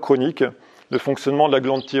 les douleurs chroniques, le fonctionnement de la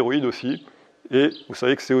glande thyroïde aussi. Et vous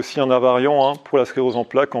savez que c'est aussi un invariant pour la sclérose en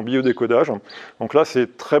plaques en biodécodage. Donc là,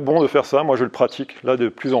 c'est très bon de faire ça. Moi, je le pratique là de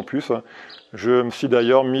plus en plus. Je me suis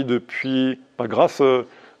d'ailleurs mis depuis, grâce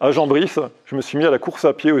à Jean Brice, je me suis mis à la course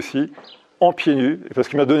à pied aussi, en pieds nus, parce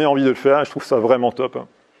qu'il m'a donné envie de le faire et je trouve ça vraiment top.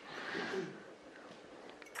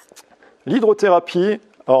 L'hydrothérapie.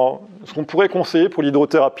 Alors, ce qu'on pourrait conseiller pour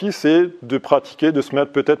l'hydrothérapie, c'est de pratiquer, de se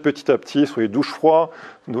mettre peut-être petit à petit sur les douches froides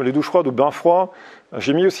ou bains froids.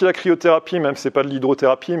 J'ai mis aussi la cryothérapie, même si ce n'est pas de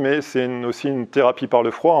l'hydrothérapie, mais c'est aussi une thérapie par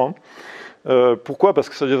le froid. Pourquoi? Parce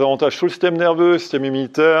que ça a des avantages sur le système nerveux, le système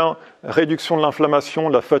immunitaire, réduction de l'inflammation,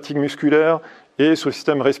 de la fatigue musculaire et sur le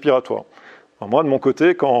système respiratoire. Alors moi, de mon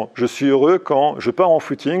côté, quand je suis heureux, quand je pars en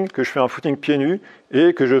footing, que je fais un footing pieds nus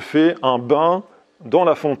et que je fais un bain dans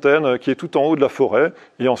la fontaine qui est tout en haut de la forêt,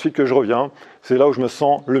 et ensuite que je reviens, c'est là où je me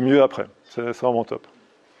sens le mieux après. C'est vraiment top.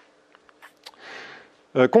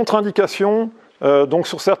 Contre-indication, Donc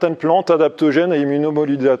sur certaines plantes adaptogènes et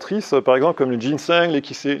immunomodulatrices, par exemple comme le ginseng,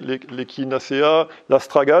 l'échinacea,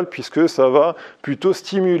 l'astragale, puisque ça va plutôt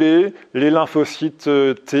stimuler les lymphocytes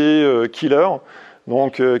T killer,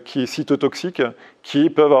 donc qui cytotoxiques, qui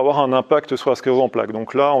peuvent avoir un impact sur la sclérose en plaques.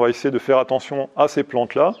 Donc là, on va essayer de faire attention à ces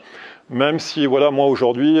plantes-là, même si voilà, moi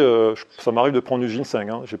aujourd'hui, ça m'arrive de prendre du ginseng,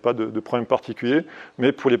 hein, j'ai pas de problème particulier,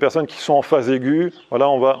 mais pour les personnes qui sont en phase aiguë, voilà,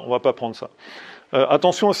 on va pas prendre ça.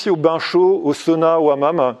 Attention aussi aux bains chauds, au sauna, au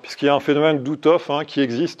hammam, puisqu'il y a un phénomène d'out-off qui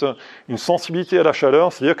existe, une sensibilité à la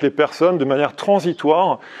chaleur, c'est-à-dire que les personnes, de manière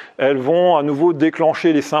transitoire, elles vont à nouveau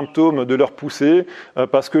déclencher les symptômes de leur poussée,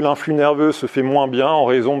 parce que l'influx nerveux se fait moins bien en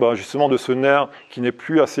raison justement de ce nerf qui n'est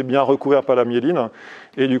plus assez bien recouvert par la myéline.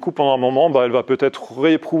 Et du coup, pendant un moment, elle va peut-être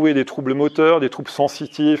rééprouver des troubles moteurs, des troubles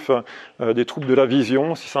sensitifs, des troubles de la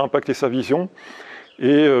vision, si ça a impacté sa vision.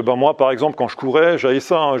 Et moi, par exemple, quand je courais, j'avais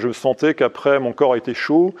ça, je sentais qu'après, mon corps était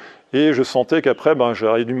chaud, et je sentais qu'après,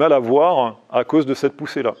 j'avais du mal à voir à cause de cette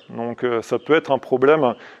poussée-là. Donc ça peut être un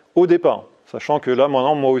problème au départ, sachant que là,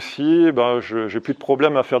 maintenant, moi aussi, j'ai plus de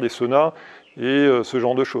problème à faire des saunas et ce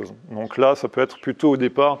genre de choses. Donc là, ça peut être plutôt au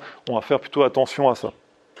départ, on va faire plutôt attention à ça.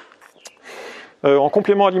 En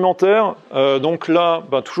complément alimentaire, donc là,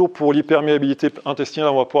 toujours pour l'hyperméabilité intestinale,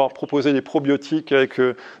 on va pouvoir proposer des probiotiques avec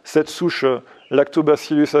cette souche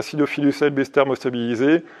Lactobacillus acidophilus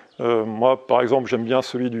albesthermostabilisé. Moi, par exemple, j'aime bien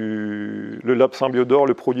le Lab Symbiodor,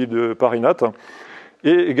 le produit de Parinat.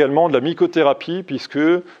 Et également de la mycothérapie, puisque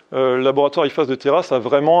le laboratoire IFAS de Terrasse a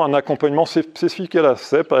vraiment un accompagnement spécifique à la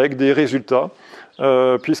CEP avec des résultats,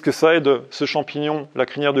 puisque ça aide ce champignon, la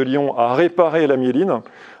crinière de lion, à réparer la myéline,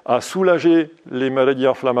 à soulager les maladies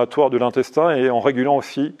inflammatoires de l'intestin et en régulant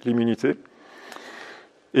aussi l'immunité.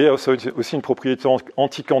 Et ça a aussi une propriété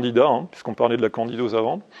anti-candida, puisqu'on parlait de la candidose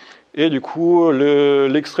avant. Et du coup,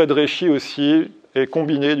 l'extrait de reishi aussi est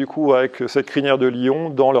combiné du coup avec cette crinière de lion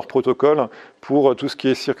dans leur protocole pour tout ce qui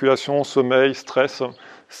est circulation, sommeil, stress,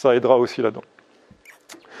 ça aidera aussi là-dedans.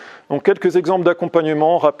 Donc quelques exemples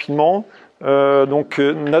d'accompagnement rapidement.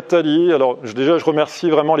 Nathalie, alors déjà je remercie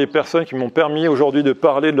vraiment les personnes qui m'ont permis aujourd'hui de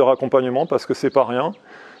parler de leur accompagnement parce que c'est pas rien.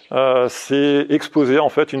 C'est exposer en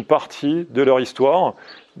fait une partie de leur histoire,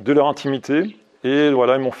 de leur intimité, et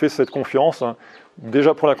voilà, ils m'ont fait cette confiance,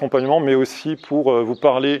 déjà pour l'accompagnement, mais aussi pour vous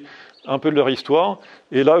parler un peu de leur histoire.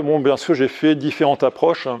 Et là, bien sûr, j'ai fait différentes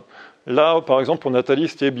approches. Là, par exemple, pour Nathalie,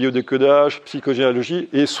 c'était biodécodage, psychogénéalogie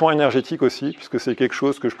et soins énergétiques aussi, puisque c'est quelque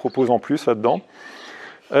chose que je propose en plus là-dedans.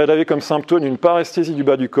 Elle avait comme symptôme une paresthésie du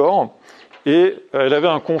bas du corps, et elle avait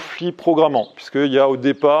un conflit programmant, puisqu'il y a au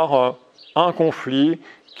départ un conflit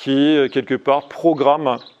qui, quelque part,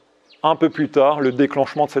 programme un peu plus tard le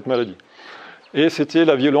déclenchement de cette maladie. Et c'était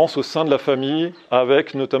la violence au sein de la famille,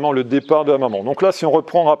 avec notamment le départ de la maman. Donc là, si on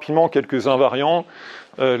reprend rapidement quelques invariants,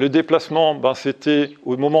 le déplacement, c'était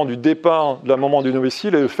au moment du départ de la maman du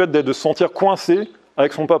domicile, et le fait de se sentir coincé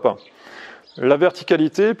avec son papa. La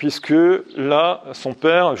verticalité, puisque là, son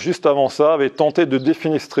père, juste avant ça, avait tenté de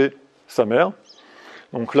défenestrer sa mère.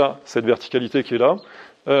 Donc là, cette verticalité qui est là.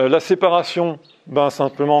 La séparation,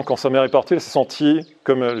 simplement, quand sa mère est partie, elle s'est sentie,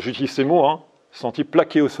 comme j'utilise ces mots, sentie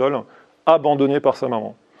plaquée au sol, abandonnée par sa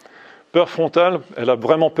maman. Peur frontale, elle a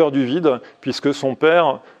vraiment peur du vide, puisque son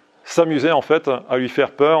père s'amusait en fait à lui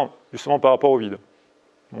faire peur, justement par rapport au vide.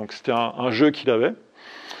 Donc c'était un jeu qu'il avait.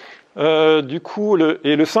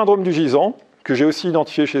 Le syndrome du gisant, que j'ai aussi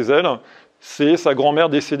identifié chez elle, c'est sa grand-mère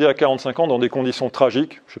décédée à 45 ans dans des conditions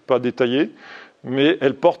tragiques, je ne vais pas détailler, mais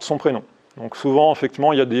elle porte son prénom. Donc souvent,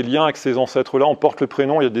 effectivement, il y a des liens avec ces ancêtres-là, on porte le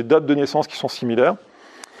prénom, il y a des dates de naissance qui sont similaires.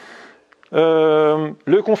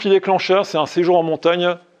 Le conflit déclencheur, c'est un séjour en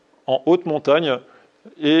montagne, en haute montagne,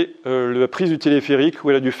 et la prise du téléphérique, où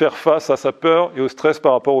elle a dû faire face à sa peur et au stress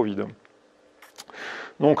par rapport au vide.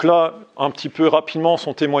 Donc là, un petit peu rapidement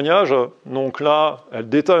son témoignage. Donc là, elle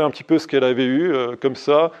détaille un petit peu ce qu'elle avait eu, comme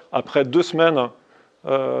ça. Après 2 semaines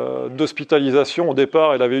d'hospitalisation, au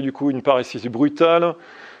départ, elle avait eu du coup une paresthésie brutale.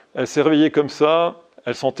 Elle s'est réveillée comme ça.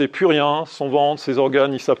 Elle sentait plus rien, son ventre, ses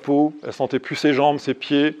organes, ni sa peau. Elle sentait plus ses jambes, ses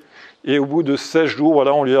pieds. Et au bout de 16 jours,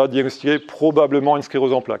 voilà, on lui a diagnostiqué probablement une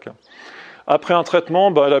sclérose en plaques. Après un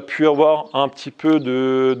traitement, elle a pu avoir un petit peu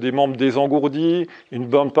des membres désengourdis, une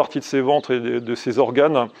bonne partie de ses ventres et de ses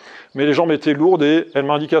organes, mais les jambes étaient lourdes et elle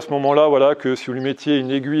m'a indiqué à ce moment-là que si vous lui mettiez une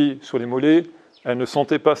aiguille sur les mollets, elle ne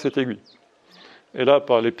sentait pas cette aiguille. Et là,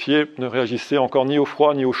 les pieds ne réagissaient encore ni au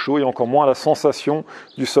froid ni au chaud et encore moins à la sensation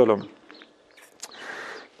du sol.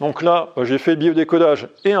 Donc là, j'ai fait le biodécodage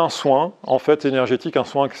et un soin, en fait énergétique, un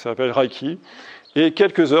soin qui s'appelle Reiki, et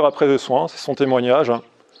quelques heures après le soin, c'est son témoignage,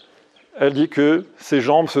 elle dit que ses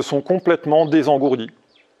jambes se sont complètement désengourdies.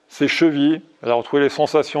 Ses chevilles, elle a retrouvé les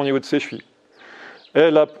sensations au niveau de ses chevilles.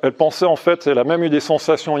 Elle pensait en fait, elle a même eu des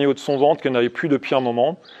sensations au niveau de son ventre qu'elle n'avait plus depuis un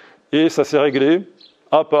moment. Et ça s'est réglé,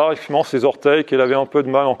 à part effectivement ses orteils qu'elle avait un peu de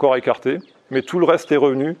mal encore à écarter. Mais tout le reste est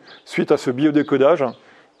revenu suite à ce biodécodage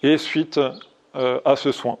et suite à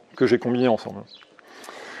ce soin que j'ai combiné ensemble.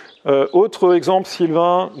 Autre exemple,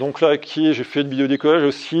 Sylvain, donc là avec qui j'ai fait de biodécodage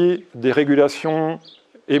aussi, des régulations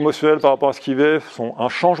émotionnelles par rapport à ce qu'il vivait, un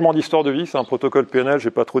changement d'histoire de vie, c'est un protocole PNL, je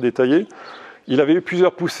n'ai pas trop détaillé. Il avait eu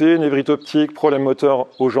plusieurs poussées, névrite optique, problème moteur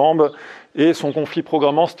aux jambes, et son conflit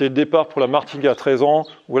programmant, c'était le départ pour la Martinique à 13 ans,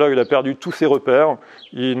 où là il a perdu tous ses repères,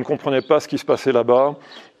 il ne comprenait pas ce qui se passait là-bas.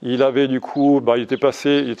 Il avait du coup, il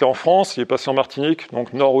était en France, il est passé en Martinique,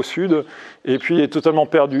 donc nord au sud, et puis il est totalement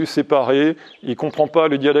perdu, séparé, il ne comprend pas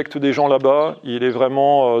le dialecte des gens là-bas, il est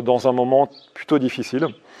vraiment dans un moment plutôt difficile.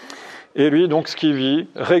 Et lui, donc, ce qu'il vit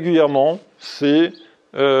régulièrement, c'est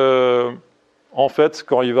en fait,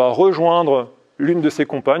 quand il va rejoindre l'une de ses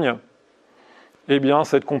compagnes, eh bien,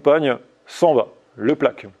 cette compagne s'en va, le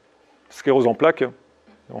plaque. Sclérose en plaques,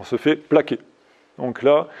 on se fait plaquer. Donc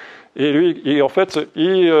là, et lui, en fait,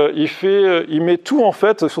 il met tout en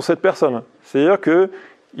fait sur cette personne. C'est-à-dire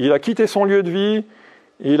qu'il a quitté son lieu de vie,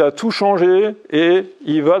 il a tout changé et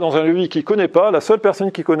il va dans un lieu de vie qu'il ne connaît pas. La seule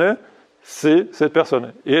personne qu'il connaît, c'est cette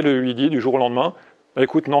personne. Et elle lui dit du jour au lendemain,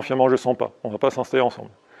 écoute, non, finalement, je ne sens pas, on ne va pas s'installer ensemble.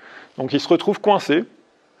 Donc il se retrouve coincé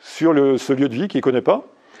sur ce lieu de vie qu'il ne connaît pas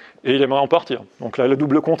et il aimerait en partir. Donc là, la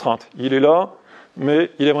double contrainte. Il est là,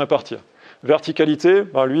 mais il aimerait partir. Verticalité,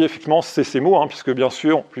 lui, effectivement, c'est ses mots, puisque bien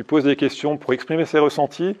sûr, on lui pose des questions pour exprimer ses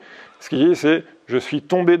ressentis. Ce qu'il dit, c'est « je suis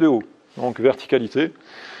tombé de haut ». Donc, verticalité.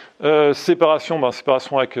 Séparation,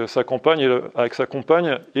 séparation avec sa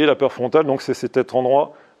compagne et la peur frontale, donc c'est cet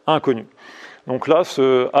endroit inconnu. Donc là,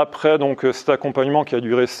 après cet accompagnement qui a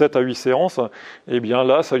duré 7 à 8 séances, eh bien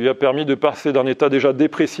là, ça lui a permis de passer d'un état déjà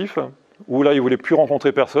dépressif, où là, il ne voulait plus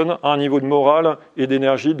rencontrer personne, à un niveau de morale et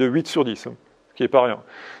d'énergie de 8 sur 10, ce qui n'est pas rien.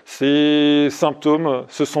 Ses symptômes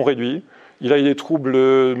se sont réduits. Il a eu des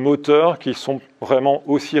troubles moteurs qui sont vraiment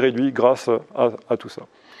aussi réduits grâce à tout ça.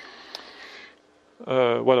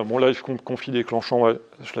 Voilà, bon là, conflit déclenchant, je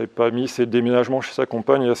ne l'avais pas mis, c'est le déménagement chez sa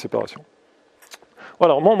compagne et la séparation.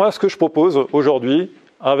 Voilà, moi, ce que je propose aujourd'hui,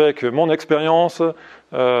 avec mon expérience,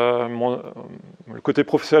 le côté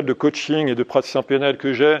professionnel de coaching et de praticien PNL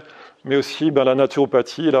que j'ai, mais aussi la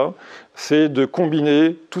naturopathie, là, c'est de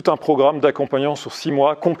combiner tout un programme d'accompagnement sur 6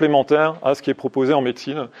 mois complémentaire à ce qui est proposé en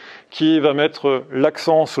médecine, qui va mettre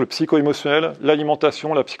l'accent sur le psycho-émotionnel,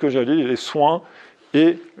 l'alimentation, la psychogénie, les soins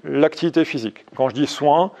et l'activité physique. Quand je dis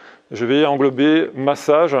soins, je vais englober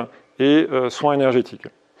massage et soins énergétiques.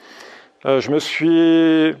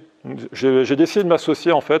 J'ai décidé de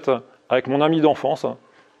m'associer en fait avec mon ami d'enfance,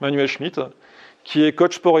 Manuel Schmitt, qui est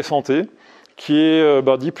coach sport et santé, qui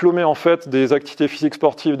est diplômé en fait des activités physiques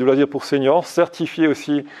sportives de loisirs pour seniors, certifié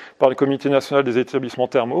aussi par le Comité national des établissements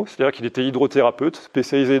thermaux, c'est-à-dire qu'il était hydrothérapeute,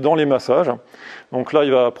 spécialisé dans les massages. Donc là,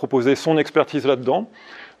 il va proposer son expertise là-dedans.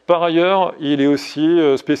 Par ailleurs, il est aussi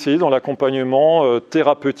spécialisé dans l'accompagnement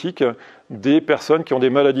thérapeutique des personnes qui ont des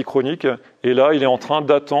maladies chroniques. Et là, il est en train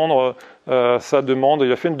d'attendre sa demande.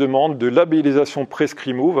 Il a fait une demande de labellisation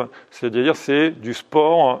Prescrit Move, c'est-à-dire c'est du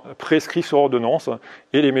sport prescrit sur ordonnance.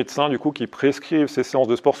 Et les médecins, du coup, qui prescrivent ces séances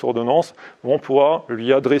de sport sur ordonnance vont pouvoir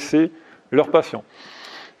lui adresser leurs patients.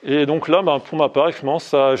 Et donc là, pour ma part,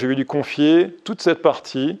 j'ai voulu lui confier toute cette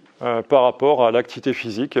partie par rapport à l'activité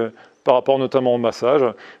physique, par rapport notamment au massage,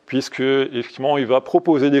 puisque effectivement, il va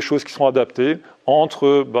proposer des choses qui sont adaptées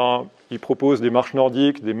entre, il propose des marches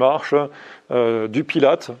nordiques, des marches, du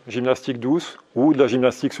pilate, gymnastique douce, ou de la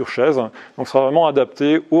gymnastique sur chaise. Donc, ce sera vraiment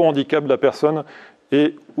adapté au handicap de la personne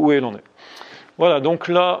et où elle en est. Voilà, donc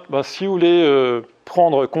là, si vous voulez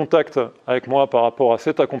prendre contact avec moi par rapport à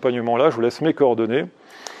cet accompagnement-là, je vous laisse mes coordonnées.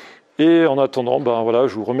 Et en attendant,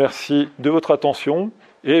 je vous remercie de votre attention.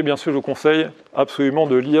 Et bien sûr, je vous conseille absolument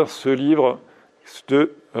de lire ce livre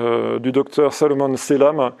du docteur Salomon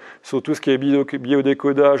Selam sur tout ce qui est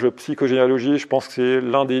biodécodage, psychogénéalogie. Je pense que c'est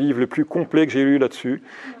l'un des livres les plus complets que j'ai lu là-dessus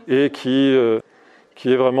et qui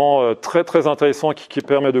est vraiment très très intéressant, qui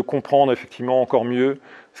permet de comprendre effectivement encore mieux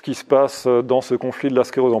ce qui se passe dans ce conflit de la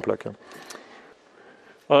sclérose en plaques.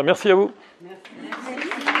 Voilà, merci à vous. Merci.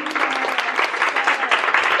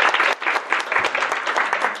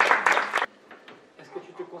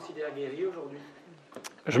 Guéri aujourd'hui?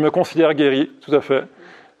 Je me considère guéri, tout à fait.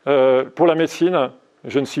 Pour la médecine,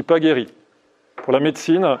 je ne suis pas guéri. Pour la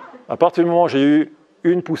médecine, à partir du moment où j'ai eu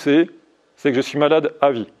une poussée, c'est que je suis malade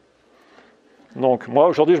à vie. Donc moi,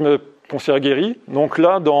 aujourd'hui, je me considère guéri. Donc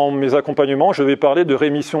là, dans mes accompagnements, je vais parler de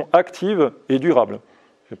rémission active et durable.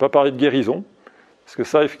 Je ne vais pas parler de guérison, parce que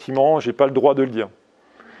ça, effectivement, je n'ai pas le droit de le dire.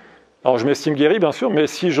 Alors je m'estime guéri, bien sûr, mais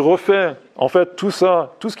si je refais en fait tout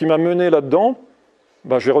ça, tout ce qui m'a mené là-dedans,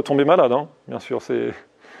 bah, je vais retomber malade, hein. Bien sûr, c'est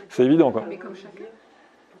évident, quoi. Mais comme chacun.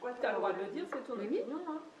 Pourquoi tu as le droit de le dire, c'est ton opinion,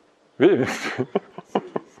 hein. Oui,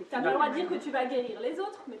 Tu n'as pas le droit de dire que tu vas guérir les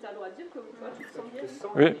autres, mais tu as le droit de dire que toi, tu te sens guéri.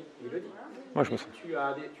 oui. Il le dit. Moi, je me sens. Tu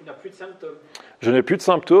n'as plus de symptômes. Je n'ai plus de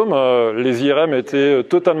symptômes. Les IRM étaient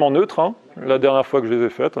totalement neutres, hein, la dernière fois que je les ai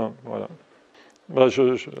faites. Hein, voilà. Bah,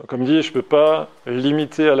 comme dit, je ne peux pas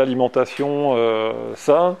limiter à l'alimentation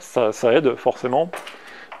ça aide forcément.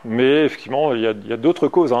 Mais effectivement, il y a d'autres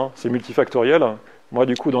causes. Hein, c'est multifactoriel. Moi,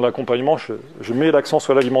 du coup, dans l'accompagnement, je mets l'accent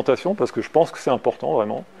sur l'alimentation parce que je pense que c'est important,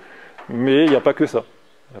 vraiment. Mais il n'y a pas que ça.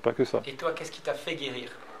 Il n'y a pas que ça. Et toi, qu'est-ce qui t'a fait guérir?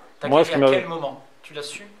 T'as Moi, guéri à quel moment? Tu l'as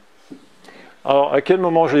su? Alors, à quel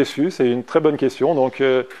moment je l'ai su? C'est une très bonne question. Donc,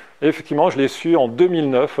 effectivement, je l'ai su en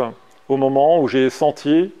 2009, au moment où j'ai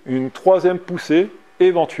senti une troisième poussée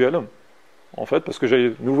éventuelle, en fait, parce que j'avais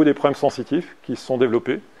de nouveau des problèmes sensitifs qui se sont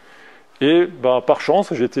développés. Et bah, par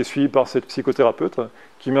chance, j'ai été suivi par cette psychothérapeute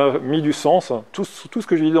qui m'a mis du sens, tout ce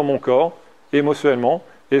que j'ai dit dans mon corps, émotionnellement.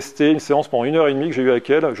 Et c'était une séance pendant 1h30 que j'ai eue avec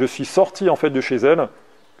elle. Je suis sorti en fait de chez elle,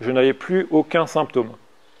 je n'avais plus aucun symptôme.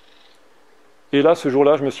 Et là, ce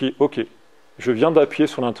jour-là, je me suis dit, ok, je viens d'appuyer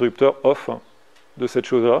sur l'interrupteur off de cette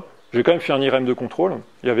chose-là. J'ai quand même fait un IRM de contrôle,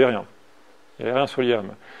 il n'y avait rien. Il n'y avait rien sur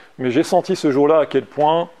l'IRM. Mais j'ai senti ce jour-là à quel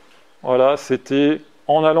point, voilà, c'était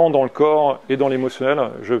en allant dans le corps et dans l'émotionnel,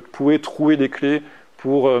 je pouvais trouver des clés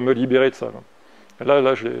pour me libérer de ça. Et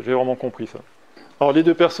là j'ai vraiment compris ça. Alors les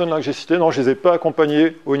deux personnes là que j'ai citées, non, je ne les ai pas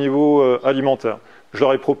accompagnées au niveau alimentaire. Je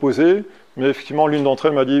leur ai proposé, mais effectivement l'une d'entre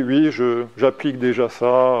elles m'a dit, oui, j'applique déjà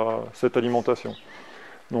ça, cette alimentation.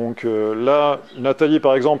 Donc là, Nathalie,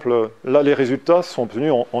 par exemple, là, les résultats sont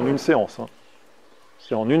obtenus en une séance. Hein.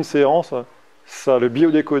 C'est en une séance, ça, le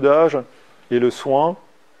biodécodage et le soin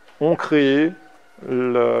ont créé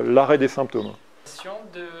l'arrêt des symptômes.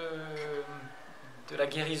 De la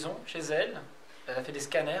guérison chez elle. Elle a fait des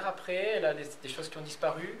scanners après, elle a des choses qui ont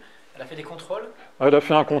disparu, elle a fait des contrôles. Elle a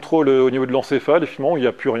fait un contrôle au niveau de l'encéphale, effectivement, où il n'y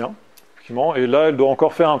a plus rien. Et là, elle doit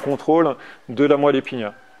encore faire un contrôle de la moelle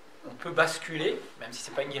épinière. On peut basculer, même si ce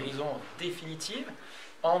n'est pas une guérison définitive,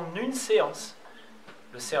 en une séance.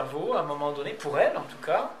 Le cerveau, à un moment donné, pour elle en tout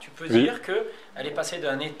cas, tu peux dire qu'elle est passée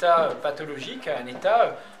d'un état pathologique à un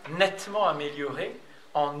état nettement amélioré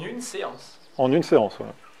en une séance. En une séance, oui.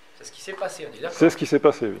 C'est ce qui s'est passé, on est d'accord? C'est ce qui s'est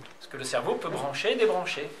passé, oui. Parce que le cerveau peut brancher et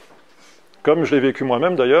débrancher. Comme je l'ai vécu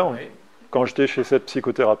moi-même d'ailleurs, oui. Quand j'étais chez cette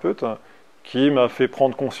psychothérapeute, qui m'a fait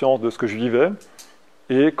prendre conscience de ce que je vivais.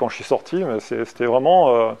 Et quand je suis sorti, c'était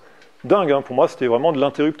vraiment dingue. Hein. Pour moi, c'était vraiment de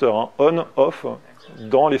l'interrupteur, hein. On, off,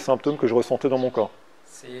 dans les symptômes que je ressentais dans mon corps.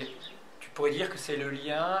 Tu pourrais dire que c'est le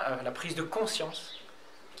lien, la prise de conscience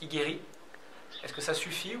qui guérit. Est-ce que ça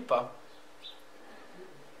suffit ou pas?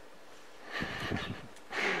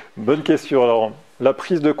 Bonne question. Alors, la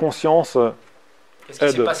prise de conscience. Qu'est-ce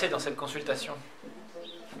qui s'est passé dans cette consultation?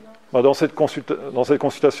 Dans cette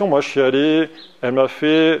consultation, moi, je suis allé. Elle m'a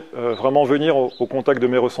fait vraiment venir au contact de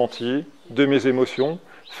mes ressentis, de mes émotions,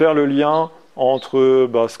 faire le lien entre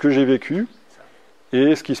ce que j'ai vécu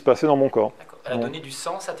et ce qui se passait dans mon corps. Elle a donné du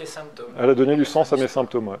sens à tes symptômes. Elle a donné du sens à mes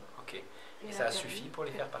symptômes, oui. Ok. Et ça a suffi pour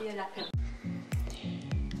les faire partir.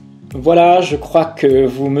 Voilà, je crois que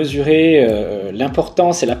vous mesurez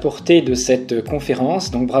l'importance et la portée de cette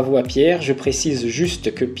conférence, donc bravo à Pierre. Je précise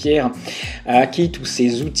juste que Pierre a acquis tous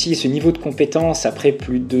ces outils, ce niveau de compétence après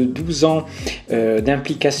plus de 12 ans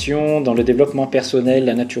d'implication dans le développement personnel,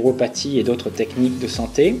 la naturopathie et d'autres techniques de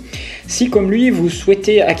santé. Si comme lui, vous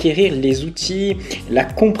souhaitez acquérir les outils, la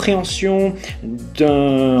compréhension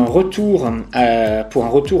d'un retour pour un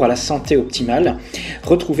retour à la santé optimale,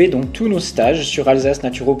 retrouvez donc tous nos stages sur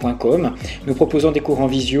alsacenaturo.com. Nous proposons des cours en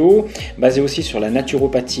visio, basés aussi sur la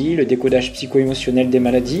naturopathie, le décodage psycho-émotionnel des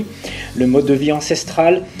maladies, le mode de vie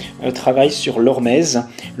ancestral, travail sur l'hormèse,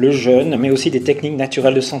 le jeûne, mais aussi des techniques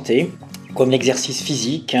naturelles de santé, comme l'exercice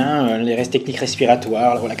physique, les techniques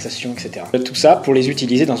respiratoires, la relaxation, etc. Tout ça pour les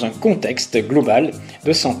utiliser dans un contexte global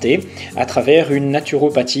de santé, à travers une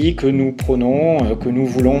naturopathie que nous prônons, que nous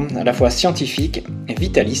voulons à la fois scientifique,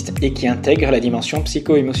 vitaliste et qui intègre la dimension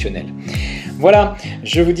psycho-émotionnelle. Voilà,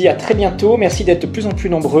 je vous dis à très bientôt, merci d'être de plus en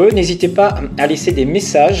plus nombreux. N'hésitez pas à laisser des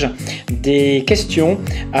messages, des questions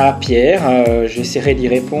à Pierre, j'essaierai d'y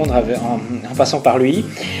répondre en passant par lui,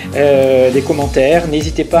 des commentaires.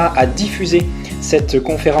 N'hésitez pas à diffuser cette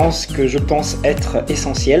conférence que je pense être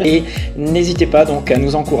essentielle et n'hésitez pas donc à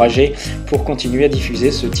nous encourager pour continuer à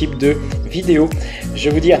diffuser ce type de vidéos.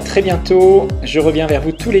 Je vous dis à très bientôt, je reviens vers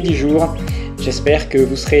vous tous les 10 jours. J'espère que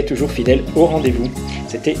vous serez toujours fidèles au rendez-vous.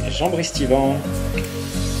 C'était Jean-Brice Stivan.